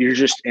you're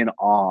just in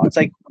awe. It's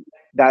like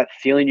that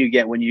feeling you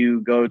get when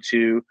you go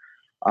to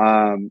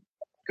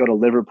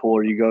Liverpool,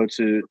 or you go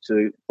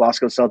to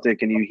Glasgow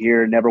Celtic and you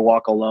hear "Never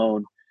Walk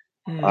Alone"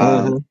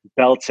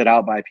 belted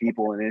out by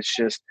people, and it's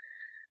just,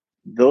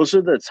 those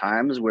are the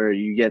times where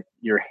you get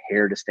your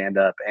hair to stand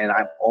up. And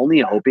I'm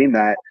only hoping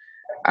that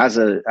as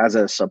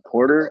a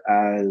supporter,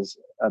 as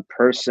a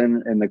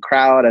person in the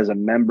crowd, as a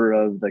member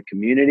of the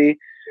community,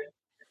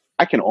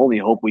 I can only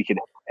hope we could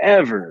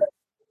ever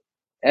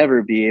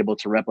be able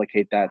to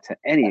replicate that to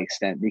any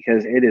extent,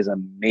 because it is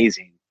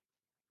amazing.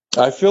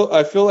 I feel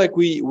like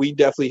we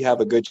definitely have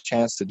a good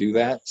chance to do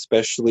that,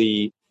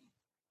 especially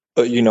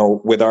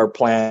with our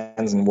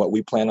plans and what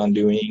we plan on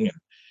doing,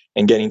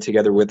 and getting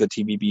together with the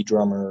TBB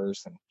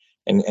drummers,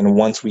 and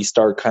once we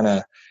start kind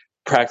of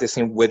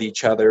practicing with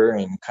each other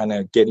and kind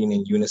of getting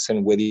in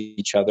unison with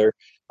each other,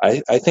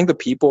 I think the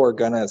people are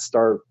gonna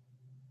start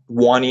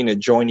wanting to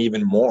join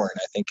even more.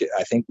 And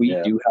I think we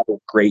do have a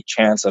great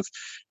chance of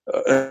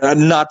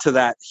not to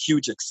that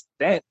huge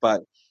extent,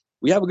 but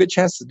we have a good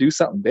chance to do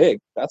something big.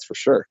 That's for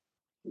sure.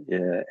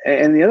 Yeah,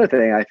 and the other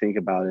thing I think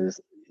about is,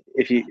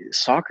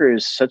 soccer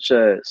is such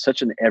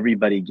an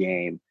everybody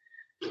game,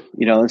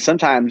 and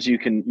sometimes you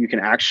can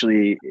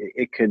actually,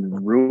 it could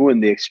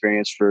ruin the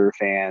experience for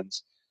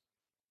fans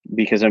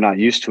because they're not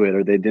used to it,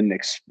 or they didn't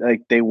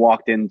they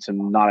walked into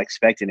not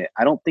expecting it.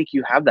 I don't think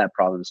you have that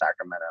problem in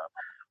Sacramento,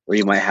 where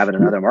you might have it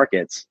in other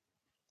markets.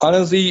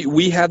 Honestly,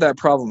 we had that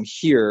problem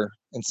here,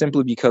 and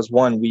simply because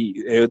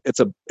it's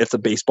a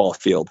baseball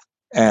field,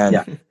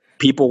 and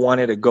people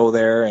wanted to go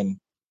there and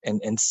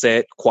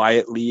sit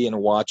quietly and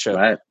watch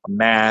a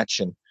match,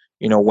 and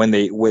when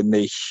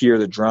they hear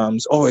the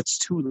drums, oh, it's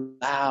too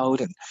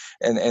loud,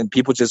 and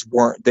people just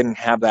didn't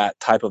have that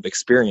type of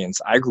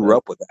experience. I grew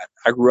up with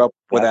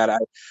that.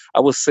 I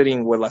was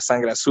sitting with La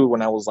Sangre Azul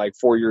when I was like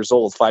 5 years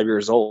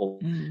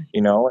old,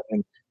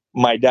 and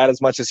my dad,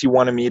 as much as he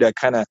wanted me to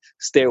kind of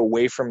stay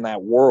away from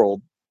that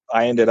world,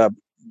 I ended up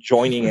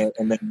joining it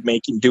and then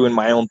doing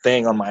my own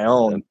thing on my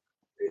own,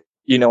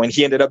 and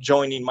he ended up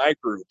joining my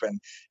group, and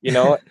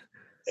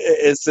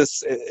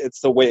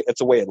it's a way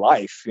of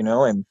life,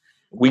 and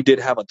we did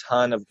have a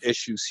ton of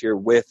issues here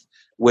with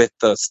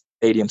the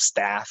stadium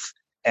staff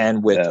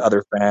and with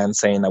other fans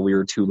saying that we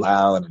were too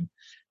loud, and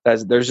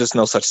there's just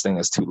no such thing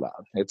as too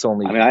loud. It's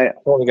only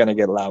going to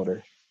get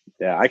louder.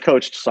 Yeah, I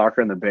coached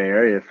soccer in the Bay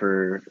Area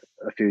for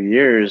a few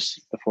years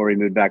before we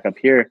moved back up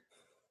here,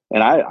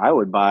 and I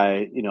would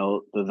buy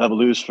the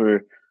Vebalus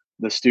for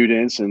the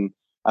students, and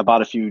I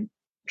bought a few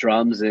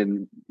drums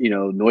and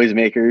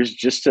noisemakers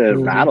just to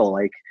rattle.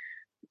 Like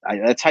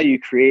that's how you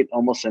create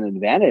almost an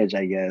advantage,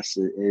 I guess,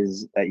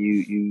 is that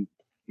you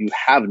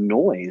have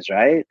noise,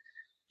 right?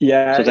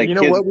 Yeah, so like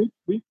what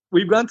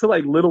we've gone to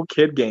like little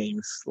kid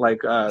games.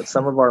 Like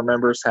some of our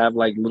members have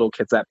like little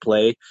kids that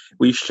play.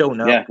 We've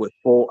shown up with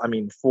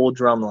full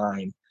drum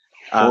line,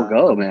 full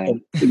go,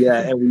 man.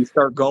 And we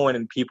start going,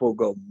 and people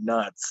go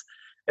nuts.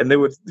 And they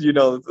would,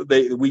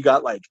 we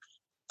got like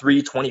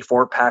 3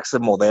 24-packs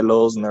of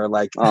Modelos, and they're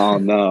like, oh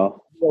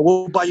no,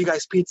 we'll buy you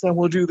guys pizza, and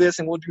we'll do this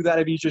and we'll do that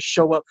if you just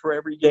show up for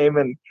every game.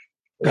 And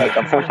like,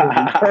 unfortunately,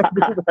 we can't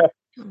do that.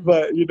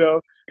 But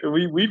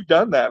we've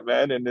done that,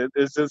 man, and it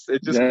just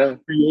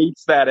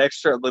creates that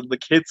extra. The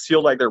kids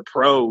feel like they're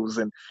pros,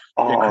 and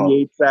it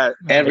creates that.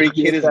 Every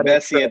kid is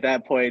Messi at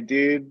that point,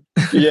 dude.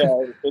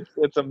 Yeah,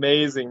 it's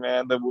amazing,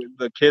 man.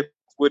 The kids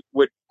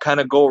would kind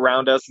of go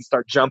around us and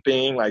start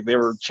jumping like they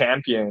were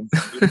champions.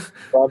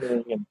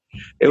 Running, and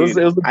it was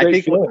a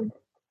great feeling.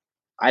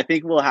 I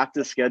think we'll have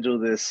to schedule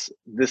this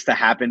to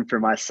happen for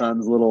my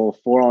son's little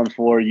 4-on-4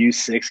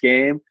 U6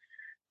 game.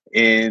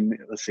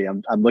 Let's see,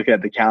 I'm looking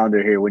at the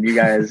calendar here. When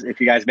if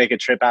you guys make a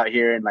trip out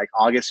here in like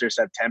August or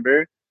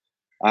September,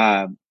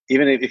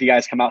 even if you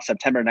guys come out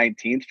September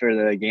 19th for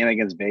the game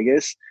against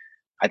Vegas,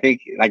 I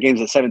think that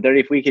game's at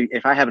 7:30.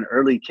 If I have an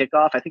early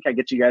kickoff, I think I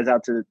get you guys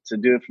out to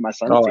do it for my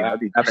son's team. That'd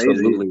be crazy.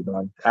 Absolutely,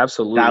 man.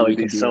 Absolutely, that would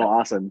be so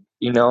awesome.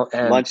 You know,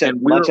 and lunch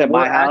at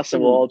my house,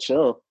 and we'll all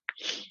chill.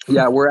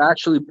 Yeah, we're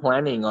actually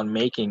planning on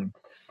making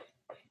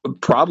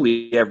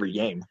probably every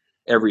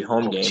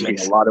home game, and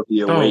a lot of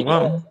the away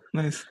games.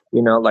 Nice.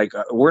 You know, like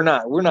we're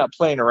not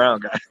playing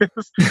around,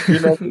 guys. You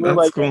know, we're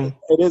like, cool.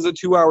 It is a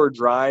 2-hour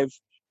drive,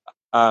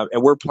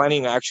 and we're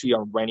planning actually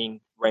on renting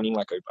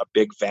like a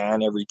big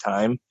van every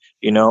time.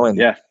 You know, and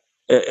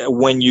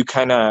when you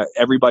kind of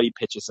everybody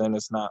pitches in,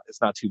 it's not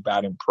too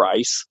bad in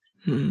price.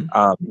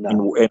 No.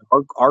 And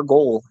our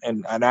goal,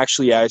 and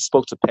actually I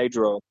spoke to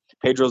Pedro.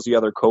 Pedro's the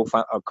other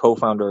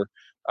co-founder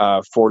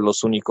for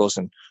Los Únicos,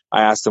 and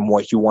I asked him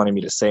what he wanted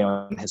me to say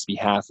on his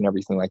behalf and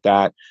everything like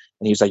that.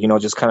 And he was like,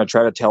 just kind of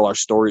try to tell our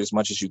story as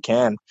much as you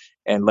can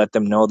and let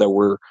them know that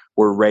we're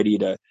ready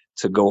to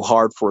go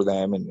hard for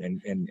them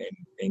and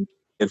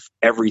give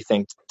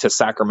everything to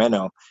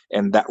Sacramento.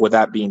 And that, with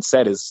that being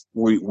said, is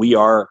we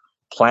are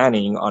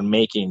planning on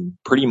making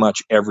pretty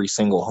much every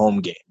single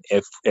home game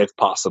if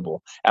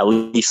possible. At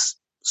least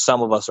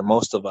some of us or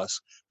most of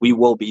us, we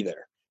will be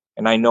there.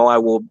 And I know I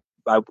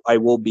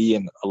will be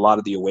in a lot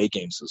of the away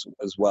games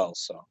as well.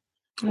 So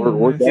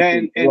we're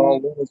definitely all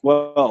in as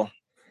well.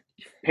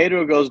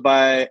 Pedro goes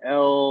by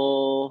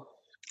El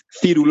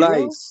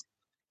Firulais.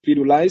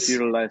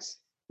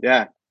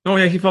 Yeah. Oh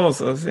yeah, he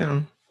follows us.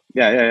 Yeah.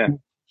 Yeah.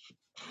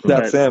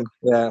 That's him.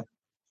 Yeah.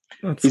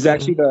 He's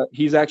actually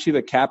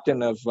the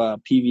captain of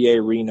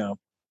PVA Reno.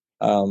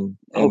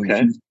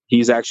 Okay.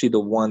 He's actually the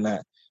one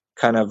that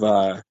kind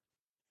of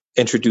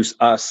introduced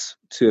us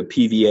to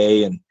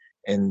PVA,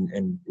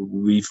 and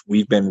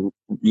we've been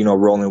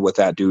rolling with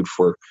that dude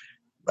for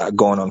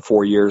going on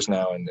 4 years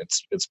now, and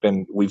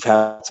we've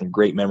had some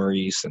great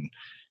memories, and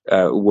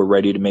we're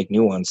ready to make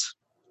new ones.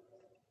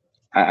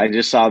 I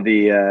just saw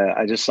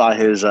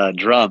his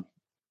drum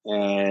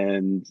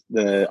and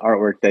the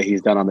artwork that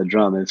he's done on the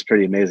drum. It's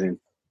pretty amazing.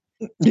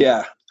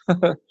 Yeah.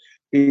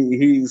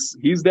 he's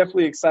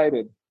definitely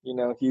excited.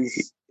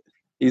 He's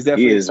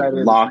definitely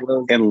excited. Locked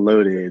and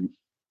loaded.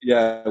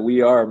 Yeah,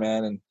 we are,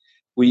 man. And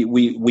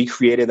we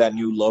created that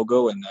new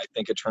logo, and I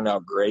think it turned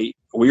out great.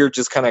 We were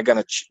just kind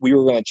of we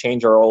were gonna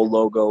change our old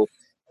logo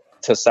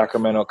to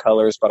Sacramento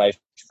colors, but I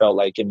felt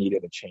like it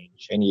needed a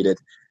change. It needed,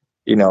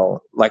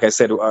 like I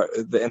said,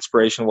 the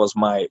inspiration was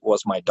my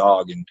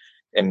dog,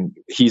 and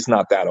he's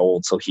not that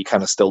old, so he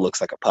kind of still looks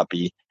like a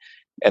puppy.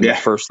 And the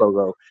first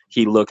logo,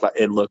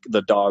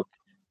 the dog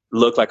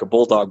looked like a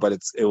bulldog, but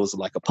it was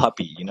like a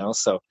puppy,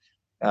 So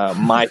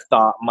my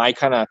thought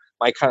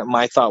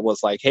was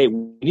like, hey,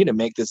 we need to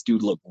make this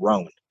dude look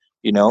grown,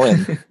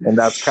 and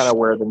that's kind of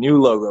where the new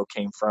logo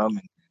came from.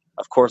 And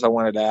of course, I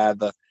wanted to add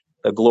the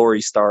Glory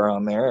Star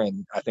on there,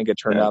 and I think it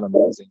turned out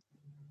amazing.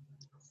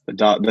 The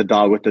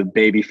dog with the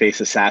baby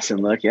face assassin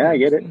look. Yeah, I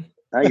get it.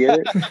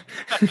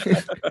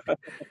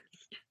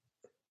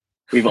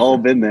 We've all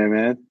been there,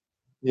 man.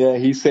 Yeah,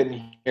 he's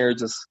sitting here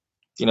just,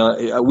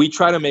 we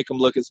try to make him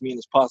look as mean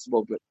as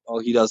possible, but all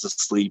he does is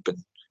sleep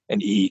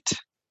and eat.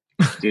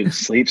 Dude,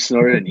 sleep,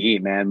 snore, and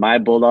eat, man. My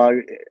bulldog,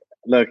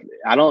 look,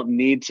 I don't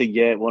need to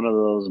get one of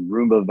those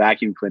Roomba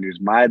vacuum cleaners.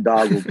 My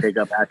dog will pick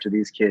up after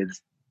these kids.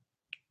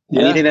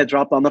 Yeah. Anything that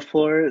dropped on the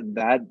floor,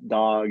 that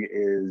dog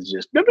is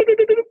just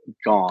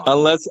gone.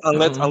 Unless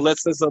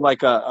it's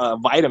like a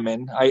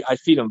vitamin. I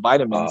feed him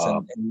vitamins,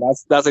 and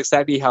that's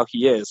exactly how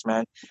he is,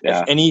 man.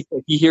 Yeah.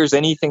 If he hears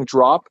anything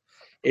drop,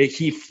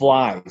 he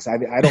flies. I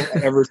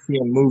don't ever see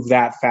him move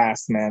that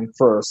fast, man.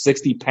 For a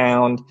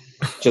 60-pound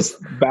just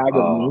bag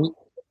of meat,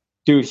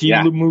 dude, he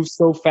moves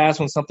so fast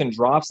when something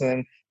drops.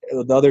 And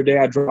then the other day,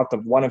 I dropped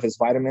one of his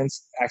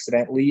vitamins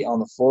accidentally on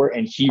the floor,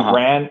 and he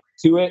ran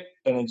to it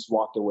and then just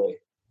walked away.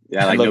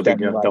 Yeah, like no big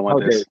deal. Don't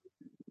want this.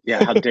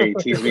 Yeah, how dare you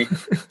tease me?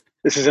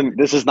 This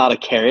is not a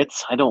carrot.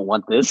 I don't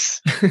want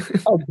this.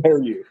 How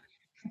dare you?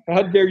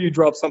 How dare you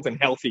drop something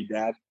healthy,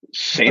 Dad?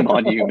 Shame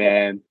on you,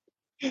 man.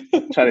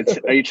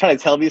 Are you trying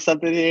to tell me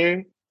something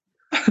here?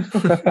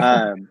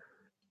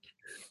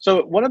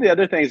 So one of the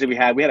other things that we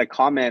had a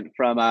comment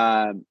from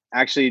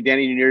actually,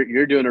 Danny,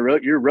 you're doing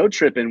you're road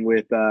tripping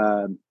with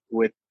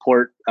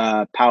Port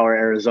Power,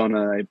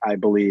 Arizona, I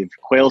believe.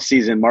 Quail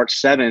season,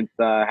 March 7th,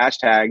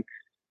 hashtag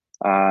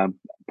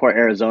Port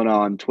Arizona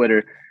on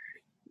Twitter.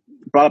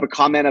 Brought up a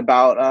comment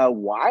about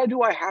why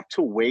do I have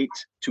to wait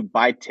to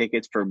buy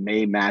tickets for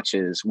May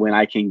matches when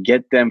I can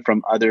get them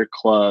from other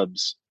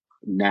clubs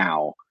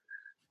now?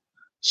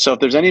 So if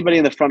there's anybody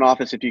in the front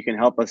office, if you can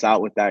help us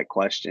out with that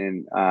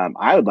question,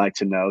 I would like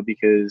to know,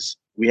 because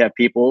we have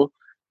people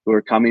who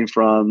are coming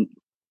from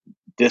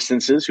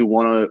distances who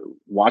want to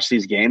watch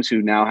these games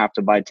who now have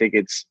to buy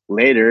tickets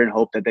later and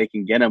hope that they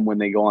can get them when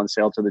they go on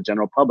sale to the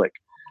general public.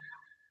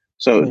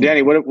 So,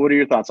 Danny, what are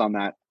your thoughts on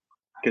that?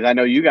 Because I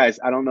know you guys,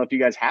 I don't know if you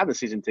guys have a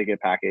season ticket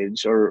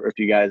package or if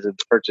you guys have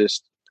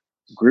purchased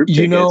group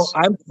tickets. You know,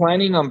 I'm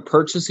planning on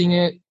purchasing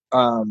it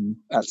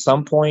at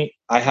some point.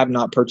 I have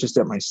not purchased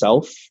it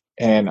myself.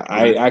 And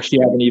I actually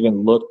haven't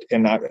even looked.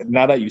 And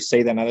now that you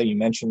say that, now that you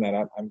mention that,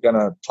 I'm going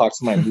to talk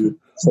to my group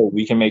so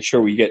we can make sure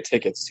we get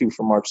tickets too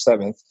for March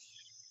 7th.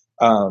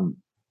 I'm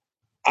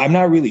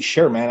not really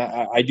sure,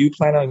 man. I do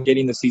plan on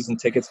getting the season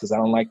tickets because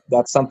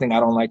that's something I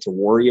don't like to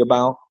worry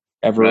about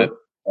ever, right.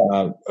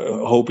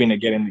 Hoping to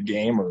get in the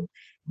game or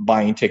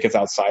buying tickets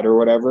outside or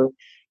whatever.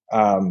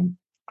 I'm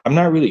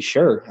not really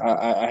sure.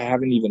 I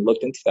haven't even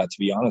looked into that, to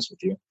be honest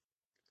with you.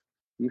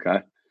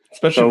 Okay.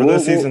 Especially for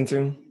this season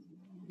too.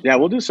 Yeah,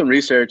 we'll do some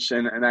research,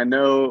 and I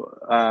know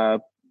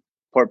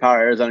Port Power,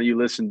 Arizona, you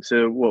listen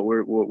to what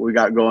we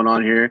got going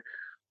on here,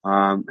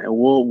 and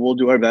we'll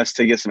do our best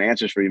to get some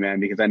answers for you, man,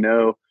 because I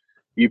know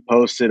you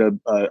posted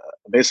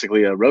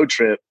basically a road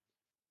trip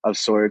of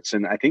sorts,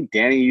 and I think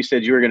Danny, you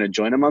said you were going to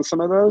join him on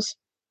some of those.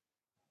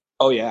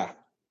 Oh yeah,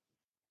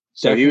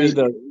 so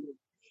definitely.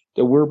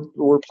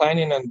 We're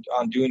planning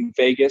on doing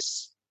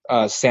Vegas,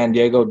 San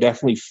Diego,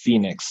 definitely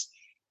Phoenix.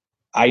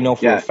 I know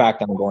for a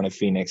fact I'm going to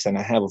Phoenix, and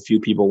I have a few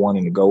people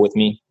wanting to go with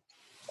me.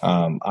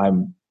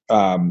 I'm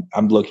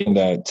looking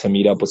to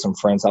meet up with some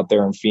friends out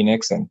there in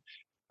Phoenix, and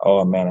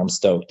oh man, I'm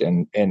stoked.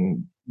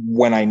 And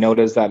when I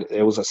noticed that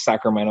it was a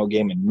Sacramento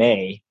game in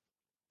May,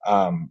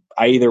 I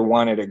either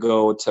wanted to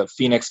go to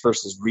Phoenix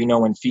versus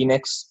Reno in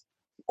Phoenix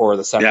or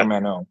the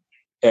Sacramento.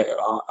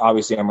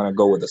 Obviously, I'm going to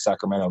go with the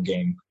Sacramento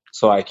game,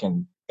 so I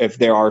can. If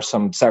there are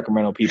some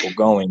Sacramento people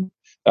going,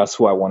 that's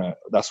who I want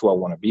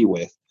to be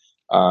with.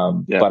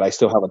 But I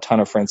still have a ton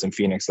of friends in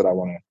Phoenix that I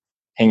want to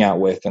hang out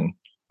with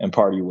and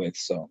party with.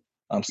 So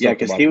I'm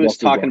because he was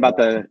talking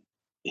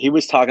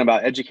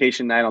about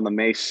Education Night on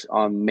May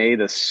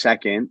the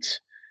 2nd,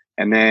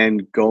 and then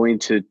going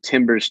to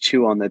Timbers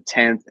 2 on the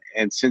 10th.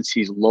 And since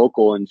he's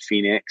local in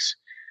Phoenix,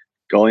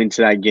 going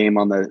to that game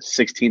on the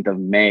 16th of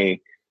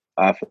May.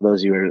 For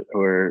those of you who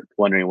are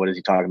wondering, what is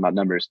he talking about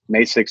numbers?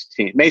 May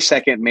 16th, May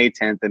 2nd, May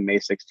 10th, and May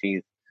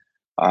 16th.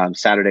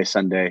 Saturday,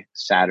 Sunday,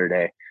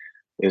 Saturday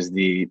is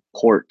the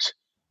Port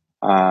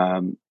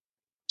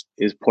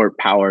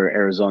Power,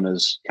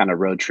 Arizona's kind of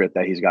road trip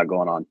that he's got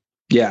going on.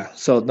 Yeah.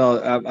 So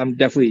no, I'm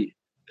definitely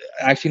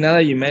actually, now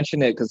that you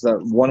mention it, because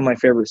one of my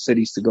favorite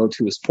cities to go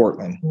to is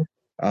Portland.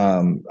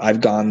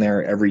 I've gone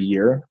there every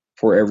year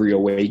for every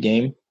away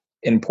game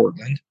in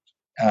Portland,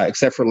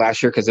 except for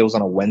last year because it was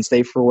on a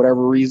Wednesday for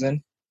whatever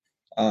reason.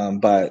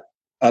 But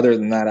other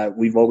than that,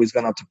 we've always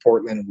gone up to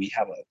Portland and we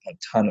have a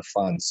ton of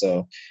fun.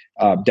 So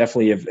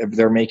definitely if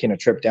they're making a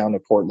trip down to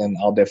Portland,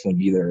 I'll definitely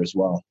be there as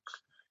well.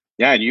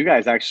 Yeah, and you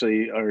guys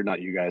actually, or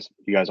not you guys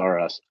are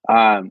us.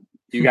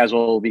 You guys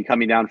will be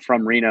coming down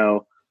from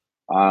Reno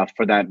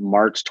for that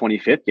March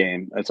 25th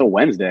game. It's a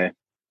Wednesday.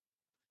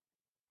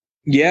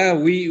 Yeah,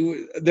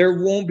 there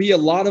won't be a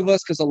lot of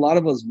us because a lot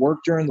of us work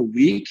during the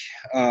week.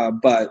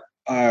 But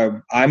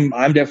I'm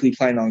definitely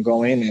planning on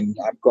going, and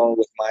I'm going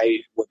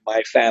with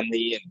my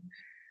family, and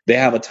they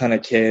have a ton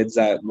of kids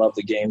that love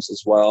the games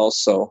as well.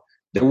 So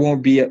there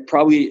won't be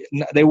probably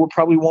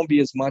won't be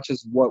as much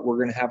as what we're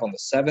going to have on the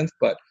 7th,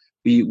 but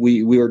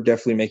we are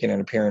definitely making an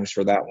appearance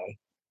for that one.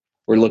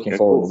 We're looking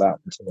forward to that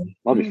one too.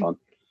 That'll be fun.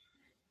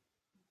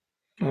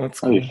 Oh, that's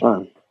cool. That'll be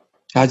fun.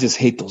 I just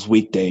hate those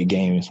weekday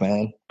games,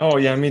 man. Oh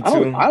yeah, me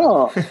too. I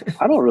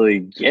don't really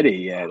get it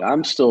yet.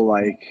 I'm still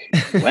like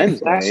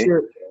Wednesday.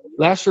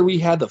 Last year we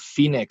had the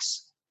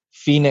Phoenix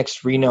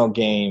Reno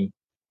game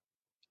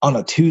on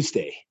a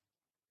Tuesday,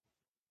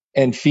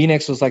 and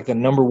Phoenix was like the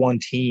number one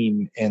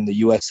team in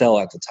the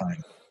USL at the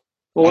time.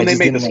 Well, when they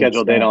make the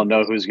schedule, they don't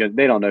know who's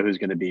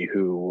going to be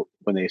who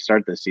when they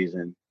start the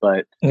season.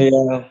 But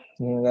yeah,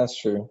 that's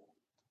true.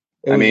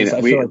 I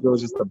feel like it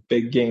was just a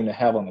big game to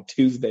have on a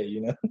Tuesday,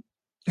 you know.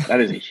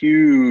 That is a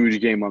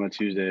huge game on a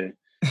Tuesday.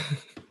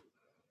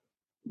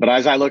 But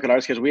as I look at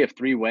our schedule, we have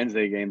 3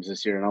 Wednesday games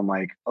this year, and I'm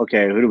like,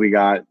 okay, who do we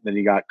got? Then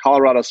you got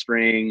Colorado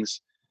Springs,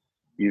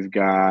 you've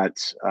got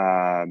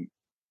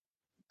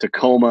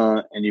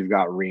Tacoma, and you've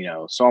got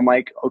Reno. So I'm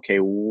like, okay,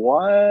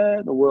 what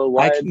in the world?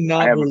 I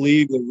cannot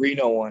believe the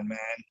Reno one, man.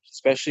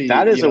 Especially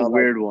that is a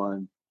weird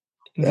one.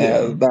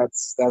 Yeah,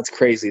 that's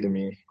crazy to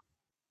me.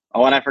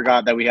 Oh, and I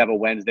forgot that we have a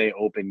Wednesday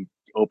open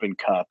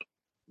cup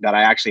that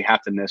I actually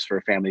have to miss for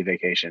a family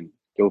vacation.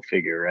 Go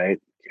figure, right?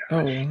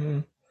 Gosh.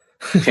 Oh.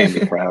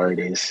 Family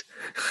priorities.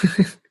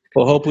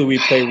 Well, hopefully we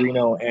play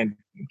Reno and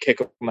kick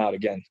them out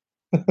again.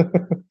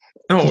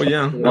 Oh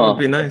yeah, that would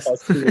be nice.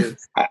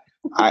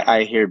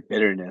 I hear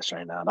bitterness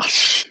right now.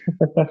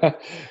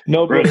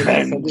 No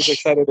bitterness. I'm just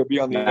excited to be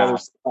on the other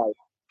side.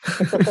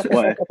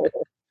 What?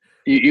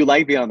 You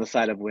like being on the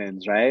side of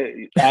wins,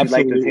 right?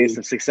 Absolutely. You like the taste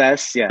of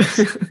success. Yes.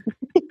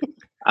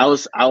 I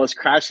was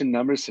crashing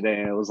numbers today,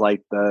 and it was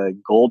like the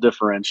goal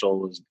differential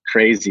was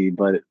crazy,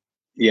 but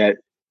yet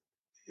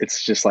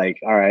it's just like,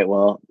 all right,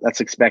 well,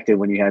 that's expected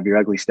when you have your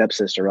ugly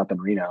stepsister up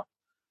in Reno.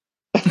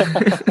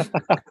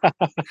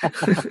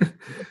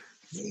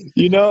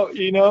 You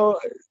know,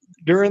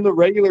 during the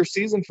regular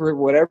season, for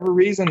whatever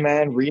reason,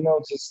 man,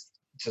 Reno just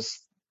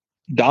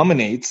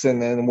dominates,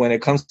 and then when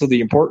it comes to the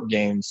important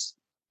games,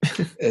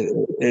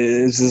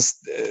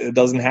 it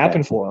doesn't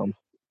happen for them.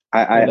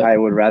 I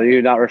would rather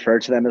you not refer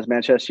to them as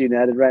Manchester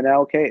United right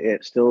now. Okay,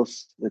 it's still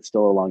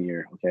a long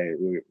year. Okay,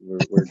 we're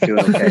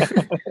doing okay.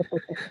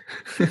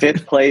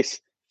 Fifth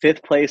place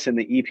in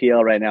the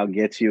EPL right now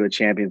gets you a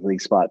Champions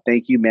League spot.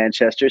 Thank you,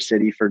 Manchester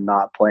City, for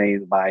not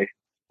playing by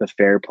the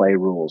fair play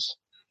rules.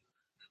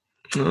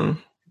 Oh.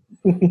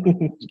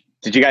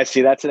 Did you guys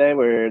see that today,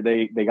 where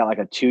they got like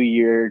a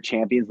 2-year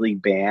Champions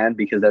League ban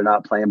because they're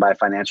not playing by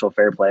financial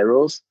fair play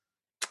rules?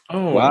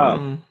 Oh,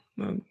 wow.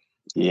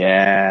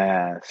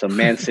 Yeah, so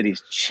Man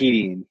City's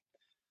cheating.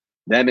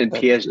 Them and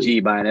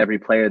PSG buying every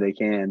player they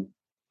can.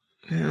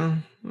 Yeah.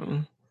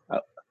 Well.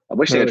 I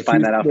wish they could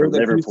find that out for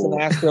Liverpool. The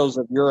Astros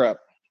of Europe.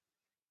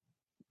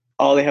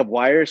 Oh, they have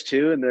wires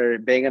too, and they're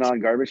banging on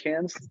garbage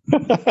cans?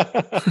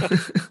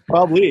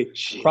 Probably.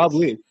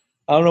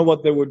 I don't know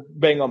what they would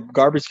bang on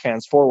garbage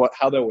cans for,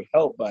 how that would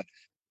help, but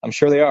I'm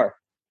sure they are.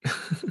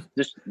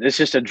 It's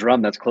just a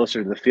drum that's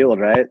closer to the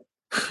field, right?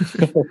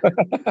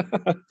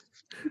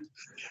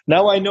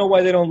 Now I know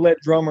why they don't let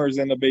drummers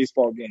in the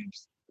baseball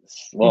games.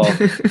 Well,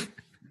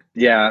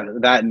 yeah,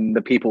 that and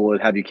the people would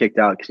have you kicked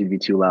out because you'd be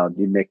too loud.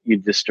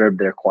 You'd disturb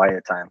their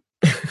quiet time.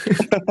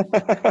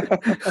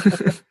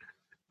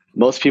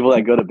 Most people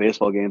that go to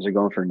baseball games are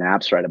going for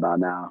naps right about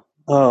now.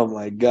 Oh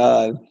my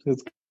God,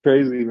 it's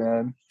crazy,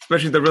 man.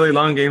 Especially the really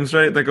long games,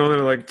 right? That go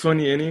to like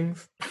 20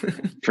 innings.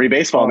 Free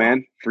baseball,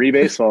 man. Free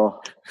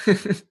baseball.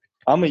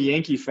 I'm a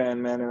Yankee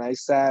fan, man, and I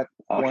sat.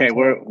 Okay,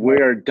 we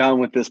are done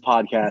with this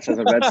podcast. As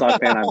a Red Sox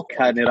fan, I'm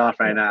cutting it off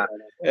right now.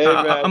 Hey,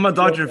 I'm a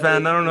Dodger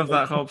fan. I don't know if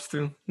that helps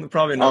too.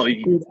 Probably not.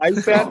 Dude, I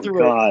sat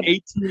through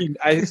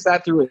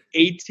an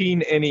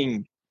 18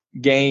 inning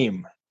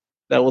game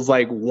that was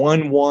like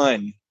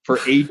 1-1 for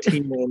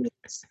 18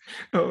 minutes.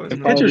 The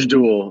pitcher's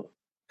duel,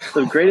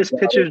 the greatest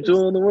pitcher's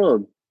duel in the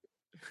world.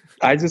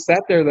 I just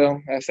sat there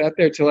though. I sat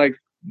there till like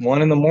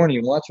 1 a.m.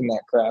 watching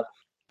that crap.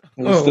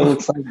 It was still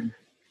exciting.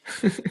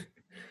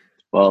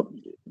 Well,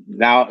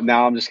 now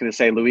I'm just going to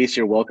say, Luis,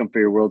 you're welcome for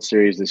your World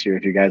Series this year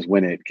if you guys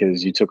win it,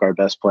 because you took our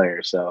best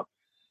player. So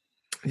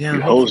yeah,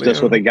 you hosed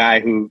us with a guy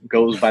who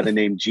goes by the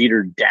name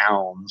Jeter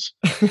Downs.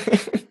 God,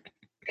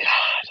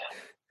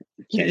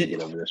 I can't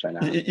get over this right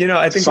now. You know,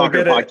 I think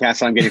soccer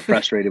podcast. I'm getting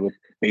frustrated with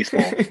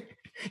baseball.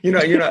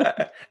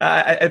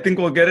 I think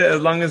we'll get it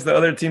as long as the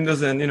other team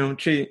doesn't,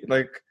 cheat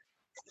like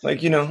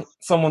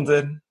someone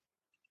did.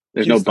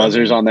 There's no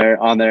buzzers on their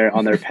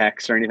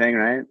pecs or anything,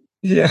 right?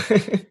 Yeah.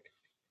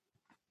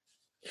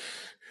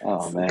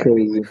 Oh man,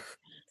 crazy.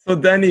 So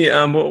Danny,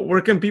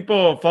 where can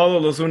people follow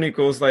Los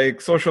Únicos?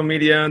 Like social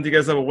media? Do you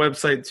guys have a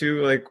website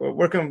too? Like,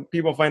 where can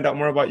people find out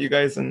more about you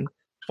guys and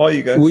follow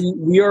you guys?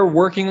 We are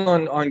working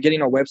on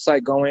getting our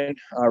website going.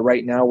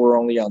 Right now, we're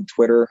only on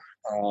Twitter.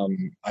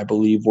 I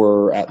believe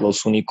we're at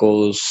Los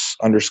Únicos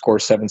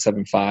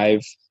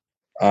 _775.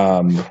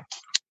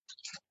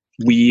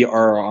 We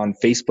are on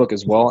Facebook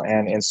as well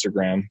and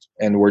Instagram,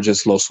 and we're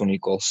just Los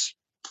Únicos.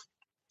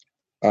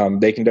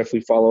 They can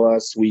definitely follow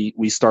us.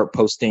 We start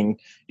posting,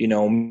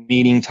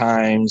 meeting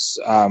times.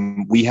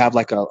 We have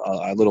like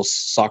a little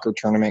soccer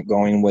tournament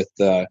going with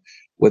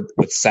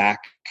SAC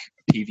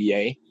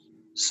PVA.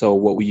 So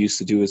what we used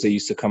to do is they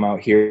used to come out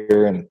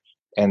here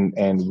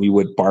and we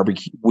would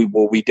barbecue.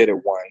 We did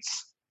it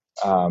once.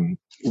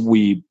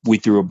 We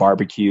threw a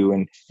barbecue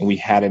and we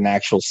had an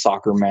actual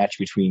soccer match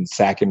between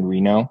SAC and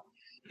Reno,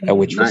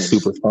 which was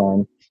super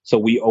fun. So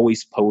we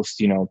always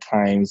post,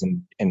 times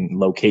and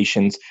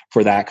locations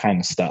for that kind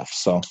of stuff.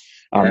 So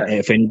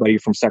if anybody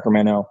from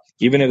Sacramento,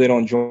 even if they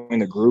don't join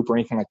the group or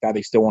anything like that,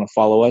 they still want to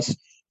follow us,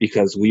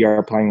 because we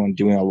are planning on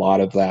doing a lot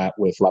of that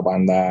with La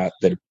Banda,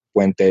 Del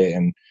Puente,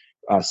 and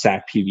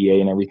SAC PVA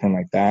and everything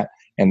like that.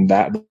 And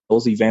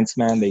those events,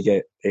 man,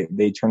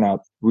 they turn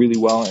out really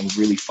well and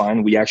really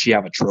fun. We actually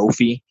have a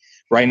trophy.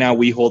 Right now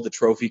we hold the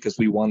trophy because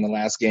we won the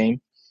last game,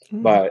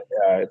 but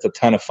it's a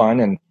ton of fun,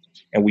 and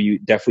we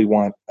definitely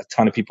want a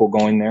ton of people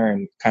going there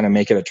and kind of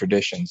make it a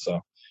tradition.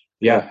 So,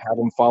 have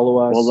them follow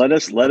us. Well, let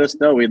us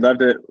know. We would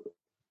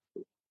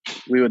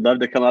love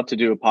to come up to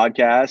do a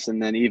podcast,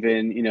 and then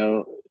even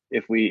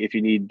if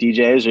you need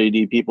DJs or you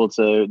need people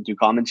to do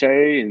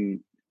commentary, and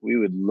we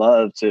would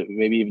love to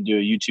maybe even do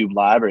a YouTube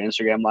live or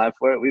Instagram live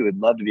for it. We would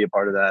love to be a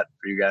part of that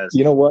for you guys.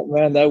 You know what,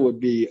 man? That would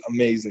be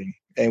amazing,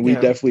 and we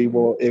definitely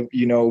will.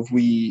 If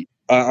we.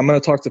 I'm going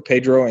to talk to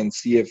Pedro and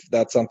see if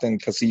that's something,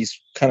 because he's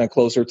kind of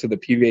closer to the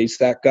PVA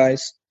SAC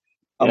guys.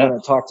 I'm going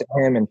to talk to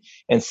him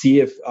and see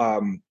if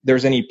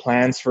there's any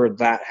plans for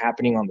that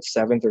happening on the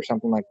 7th or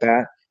something like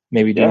that.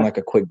 Maybe doing like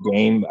a quick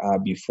game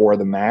before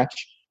the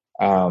match.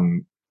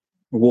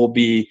 We'll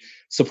be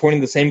supporting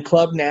the same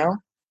club now,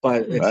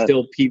 but it's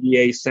still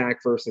PVA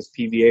SAC versus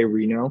PVA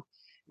Reno.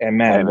 And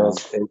man,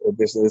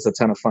 this is a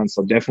ton of fun.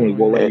 So definitely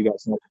we'll let you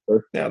guys know.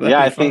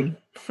 I think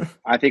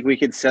I think we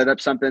could set up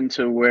something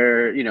to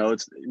where,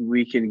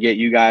 we can get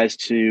you guys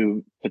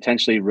to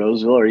potentially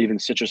Roseville or even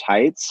Citrus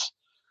Heights.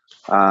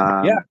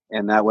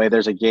 And that way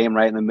there's a game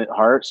right in the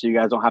mid-heart, so you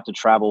guys don't have to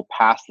travel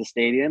past the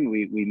stadium.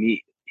 We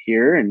meet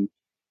here, and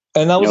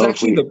that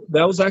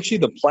was actually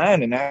the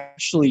plan. And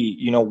actually,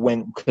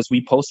 because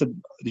we posted,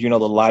 the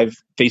live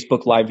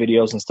Facebook live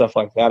videos and stuff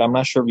like that. I'm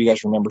not sure if you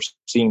guys remember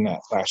seeing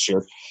that last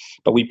year,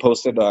 but we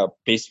posted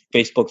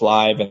Facebook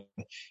live and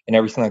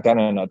everything like that.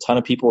 And a ton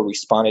of people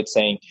responded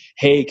saying,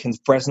 "Hey, can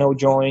Fresno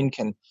join?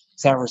 Can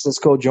San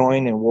Francisco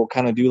join? And we'll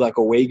kind of do like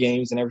away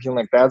games and everything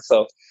like that."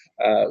 So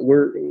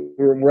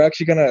we're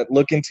actually gonna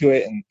look into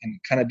it and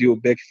kind of do a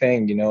big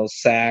thing.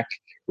 SAC,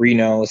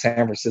 Reno,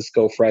 San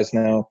Francisco,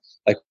 Fresno,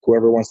 like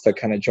whoever wants to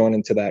kind of join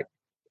into that,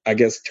 I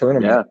guess,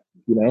 tournament.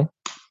 Yeah.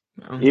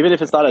 Even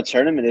if it's not a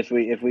tournament,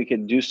 if we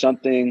could do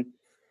something,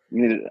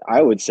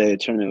 I would say a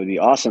tournament would be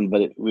awesome,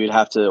 but we'd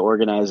have to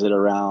organize it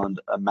around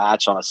a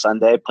match on a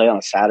Sunday, play on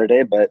a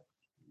Saturday, but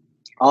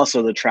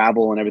also the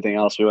travel and everything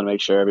else. We want to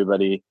make sure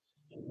everybody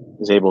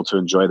is able to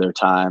enjoy their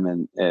time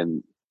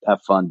and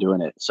have fun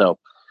doing it. So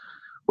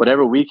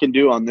whatever we can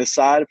do on this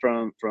side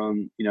from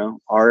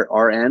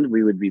our end,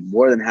 we would be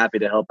more than happy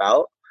to help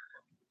out.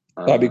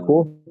 That'd be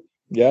cool.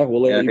 Yeah,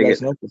 we'll let you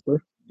guys know for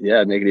sure.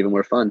 Yeah, make it even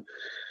more fun.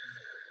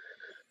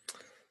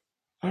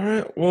 All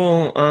right.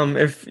 Well,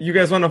 if you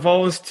guys want to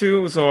follow us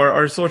too, so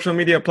our social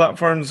media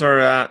platforms are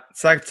at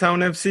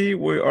Sacktown FC.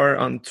 We are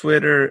on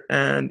Twitter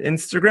and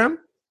Instagram.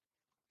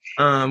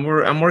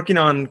 I'm working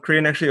on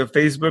creating actually a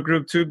Facebook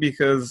group too,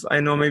 because I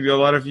know maybe a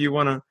lot of you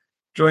want to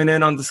join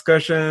in on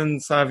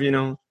discussions, have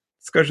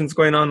discussions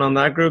going on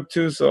that group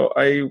too. So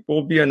I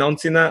will be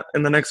announcing that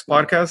in the next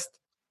podcast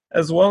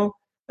as well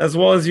as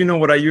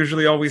what I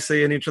usually always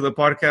say in each of the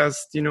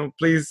podcasts.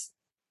 Please,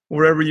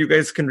 wherever you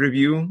guys can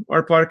review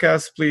our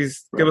podcast,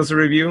 please give us a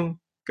review,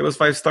 give us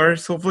 5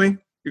 stars. Hopefully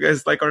you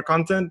guys like our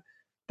content.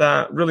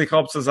 That really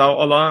helps us out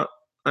a lot.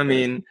 I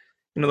mean,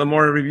 the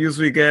more reviews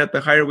we get,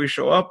 the higher we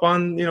show up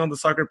on, the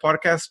soccer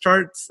podcast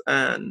charts.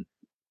 And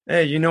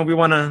hey, we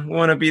want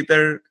to be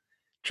there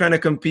trying to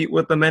compete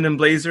with the Men in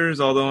Blazers,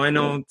 although I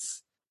know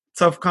it's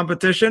tough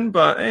competition,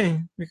 but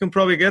hey, we can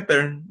probably get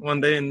there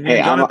one day, and me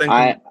and Jonathan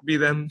can be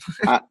them.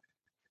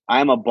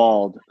 I'm a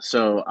bald,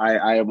 so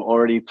I am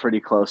already pretty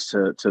close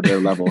to their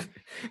level.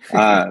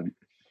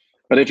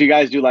 But if you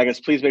guys do like us,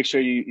 please make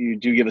sure you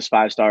do give us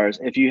 5 stars.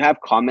 If you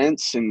have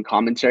comments and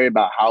commentary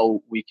about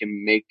how we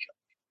can make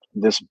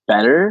this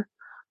better,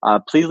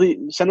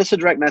 please send us a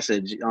direct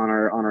message on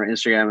our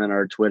Instagram and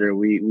our Twitter.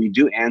 We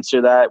do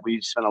answer that.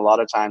 We spend a lot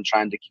of time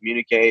trying to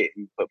communicate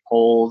and put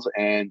polls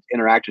and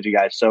interact with you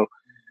guys. So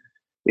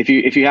if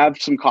you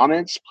have some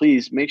comments,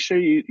 please make sure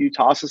you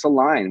toss us a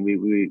line.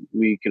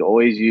 We could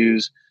always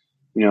use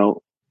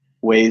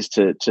ways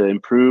to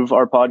improve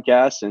our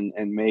podcast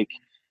and make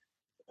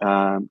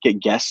get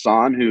guests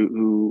on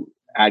who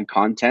add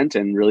content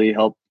and really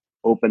help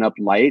open up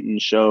light and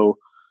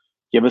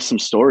give us some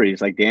stories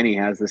like Danny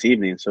has this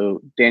evening.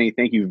 So Danny,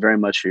 thank you very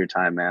much for your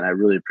time, man. I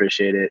really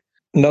appreciate it.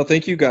 No,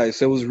 thank you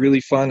guys. It was really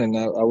fun, and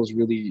I was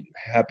really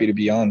happy to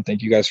be on.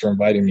 Thank you guys for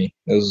inviting me.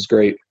 It was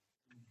great.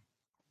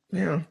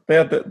 Yeah,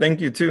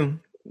 thank you too.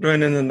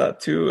 Joining in that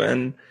too,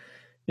 and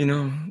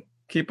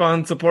keep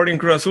on supporting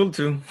Cruz Azul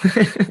too.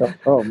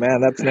 Oh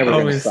man, that's never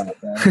gonna stop,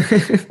 man.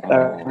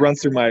 That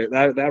runs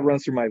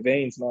through my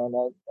veins.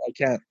 No,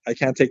 I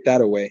can't take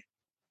that away.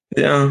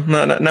 Yeah,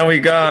 now we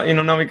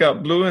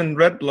got blue and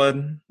red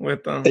blood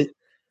with and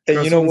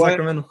you know what?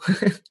 Sacramento.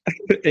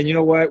 And you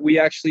know what? We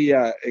actually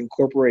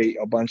incorporate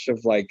a bunch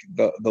of like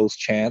those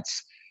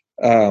chants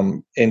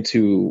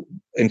into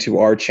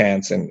our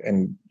chants,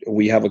 and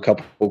we have a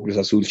couple of Cruz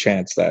Azul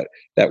chants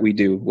that we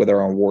do with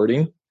our own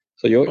wording.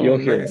 So you'll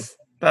hear them.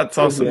 That's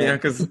awesome, yeah.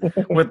 Because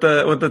with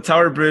the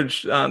Tower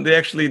Bridge, they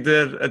actually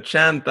did a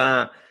chant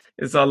that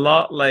is a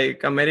lot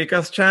like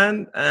America's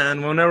chant,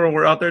 and whenever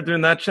we're out there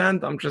doing that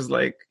chant, I'm just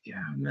like,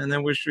 yeah, man, I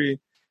wish we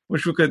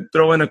could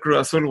throw in a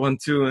Cruz Azul one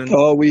too. And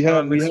we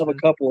have a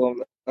couple of.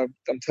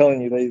 I'm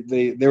telling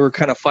you, they were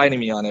kind of fighting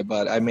me on it,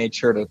 but I made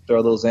sure to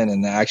throw those in,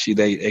 and actually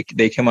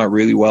they came out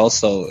really well.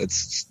 So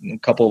it's a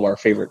couple of our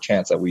favorite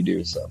chants that we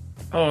do. So.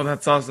 Oh,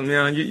 that's awesome!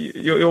 Yeah,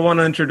 you'll want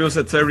to introduce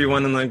it to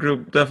everyone in the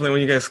group definitely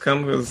when you guys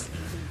come, because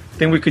I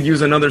think we could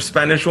use another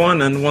Spanish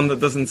one and one that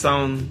doesn't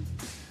sound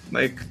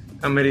like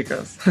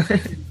America's.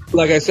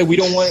 Like I said, we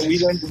didn't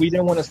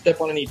want to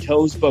step on any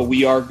toes, but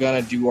we are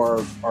gonna do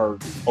our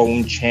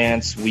own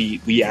chants.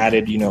 We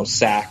added,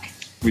 SAC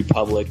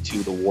Republic to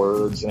the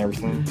words and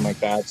everything like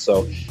that.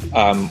 So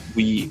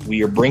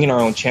we are bringing our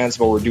own chants,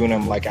 but we're doing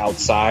them like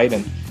outside.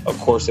 And of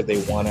course, if they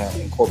want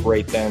to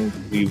incorporate them,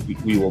 we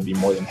will be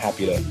more than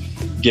happy to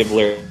give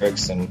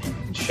lyrics and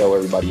show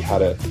everybody how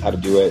to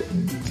do it.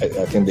 And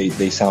I think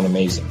they sound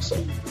amazing.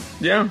 So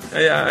yeah.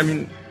 I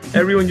mean,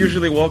 everyone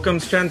usually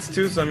welcomes chants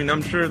too. So I mean,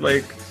 I'm sure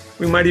like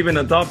we might even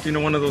adopt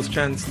one of those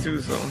chants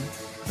too. So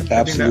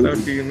I think that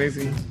would be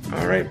amazing.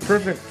 All right,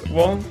 perfect.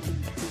 Well,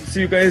 see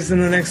you guys in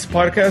the next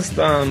podcast.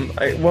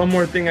 One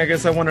more thing I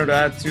guess I wanted to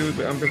add to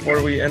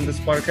before we end this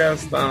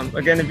podcast.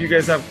 Again, if you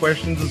guys have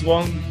questions as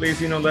well,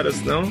 please, let us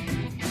know.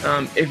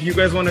 If you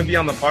guys want to be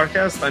on the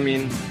podcast, I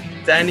mean,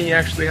 Danny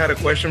actually had a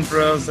question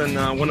for us in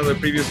one of the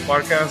previous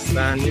podcasts,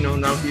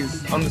 and, now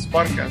he's on this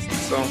podcast.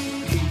 So,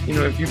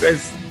 if you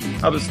guys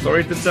have a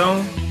story to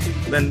tell,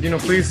 then,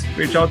 please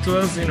reach out to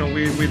us.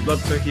 We'd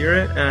love to hear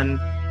it and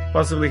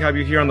possibly have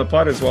you here on the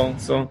pod as well.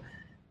 So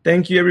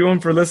thank you everyone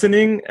for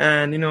listening.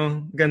 And,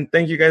 again,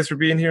 thank you guys for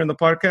being here on the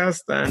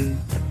podcast, and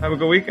have a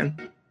good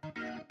weekend.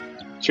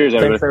 Cheers,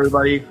 everybody. Thanks,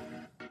 everybody.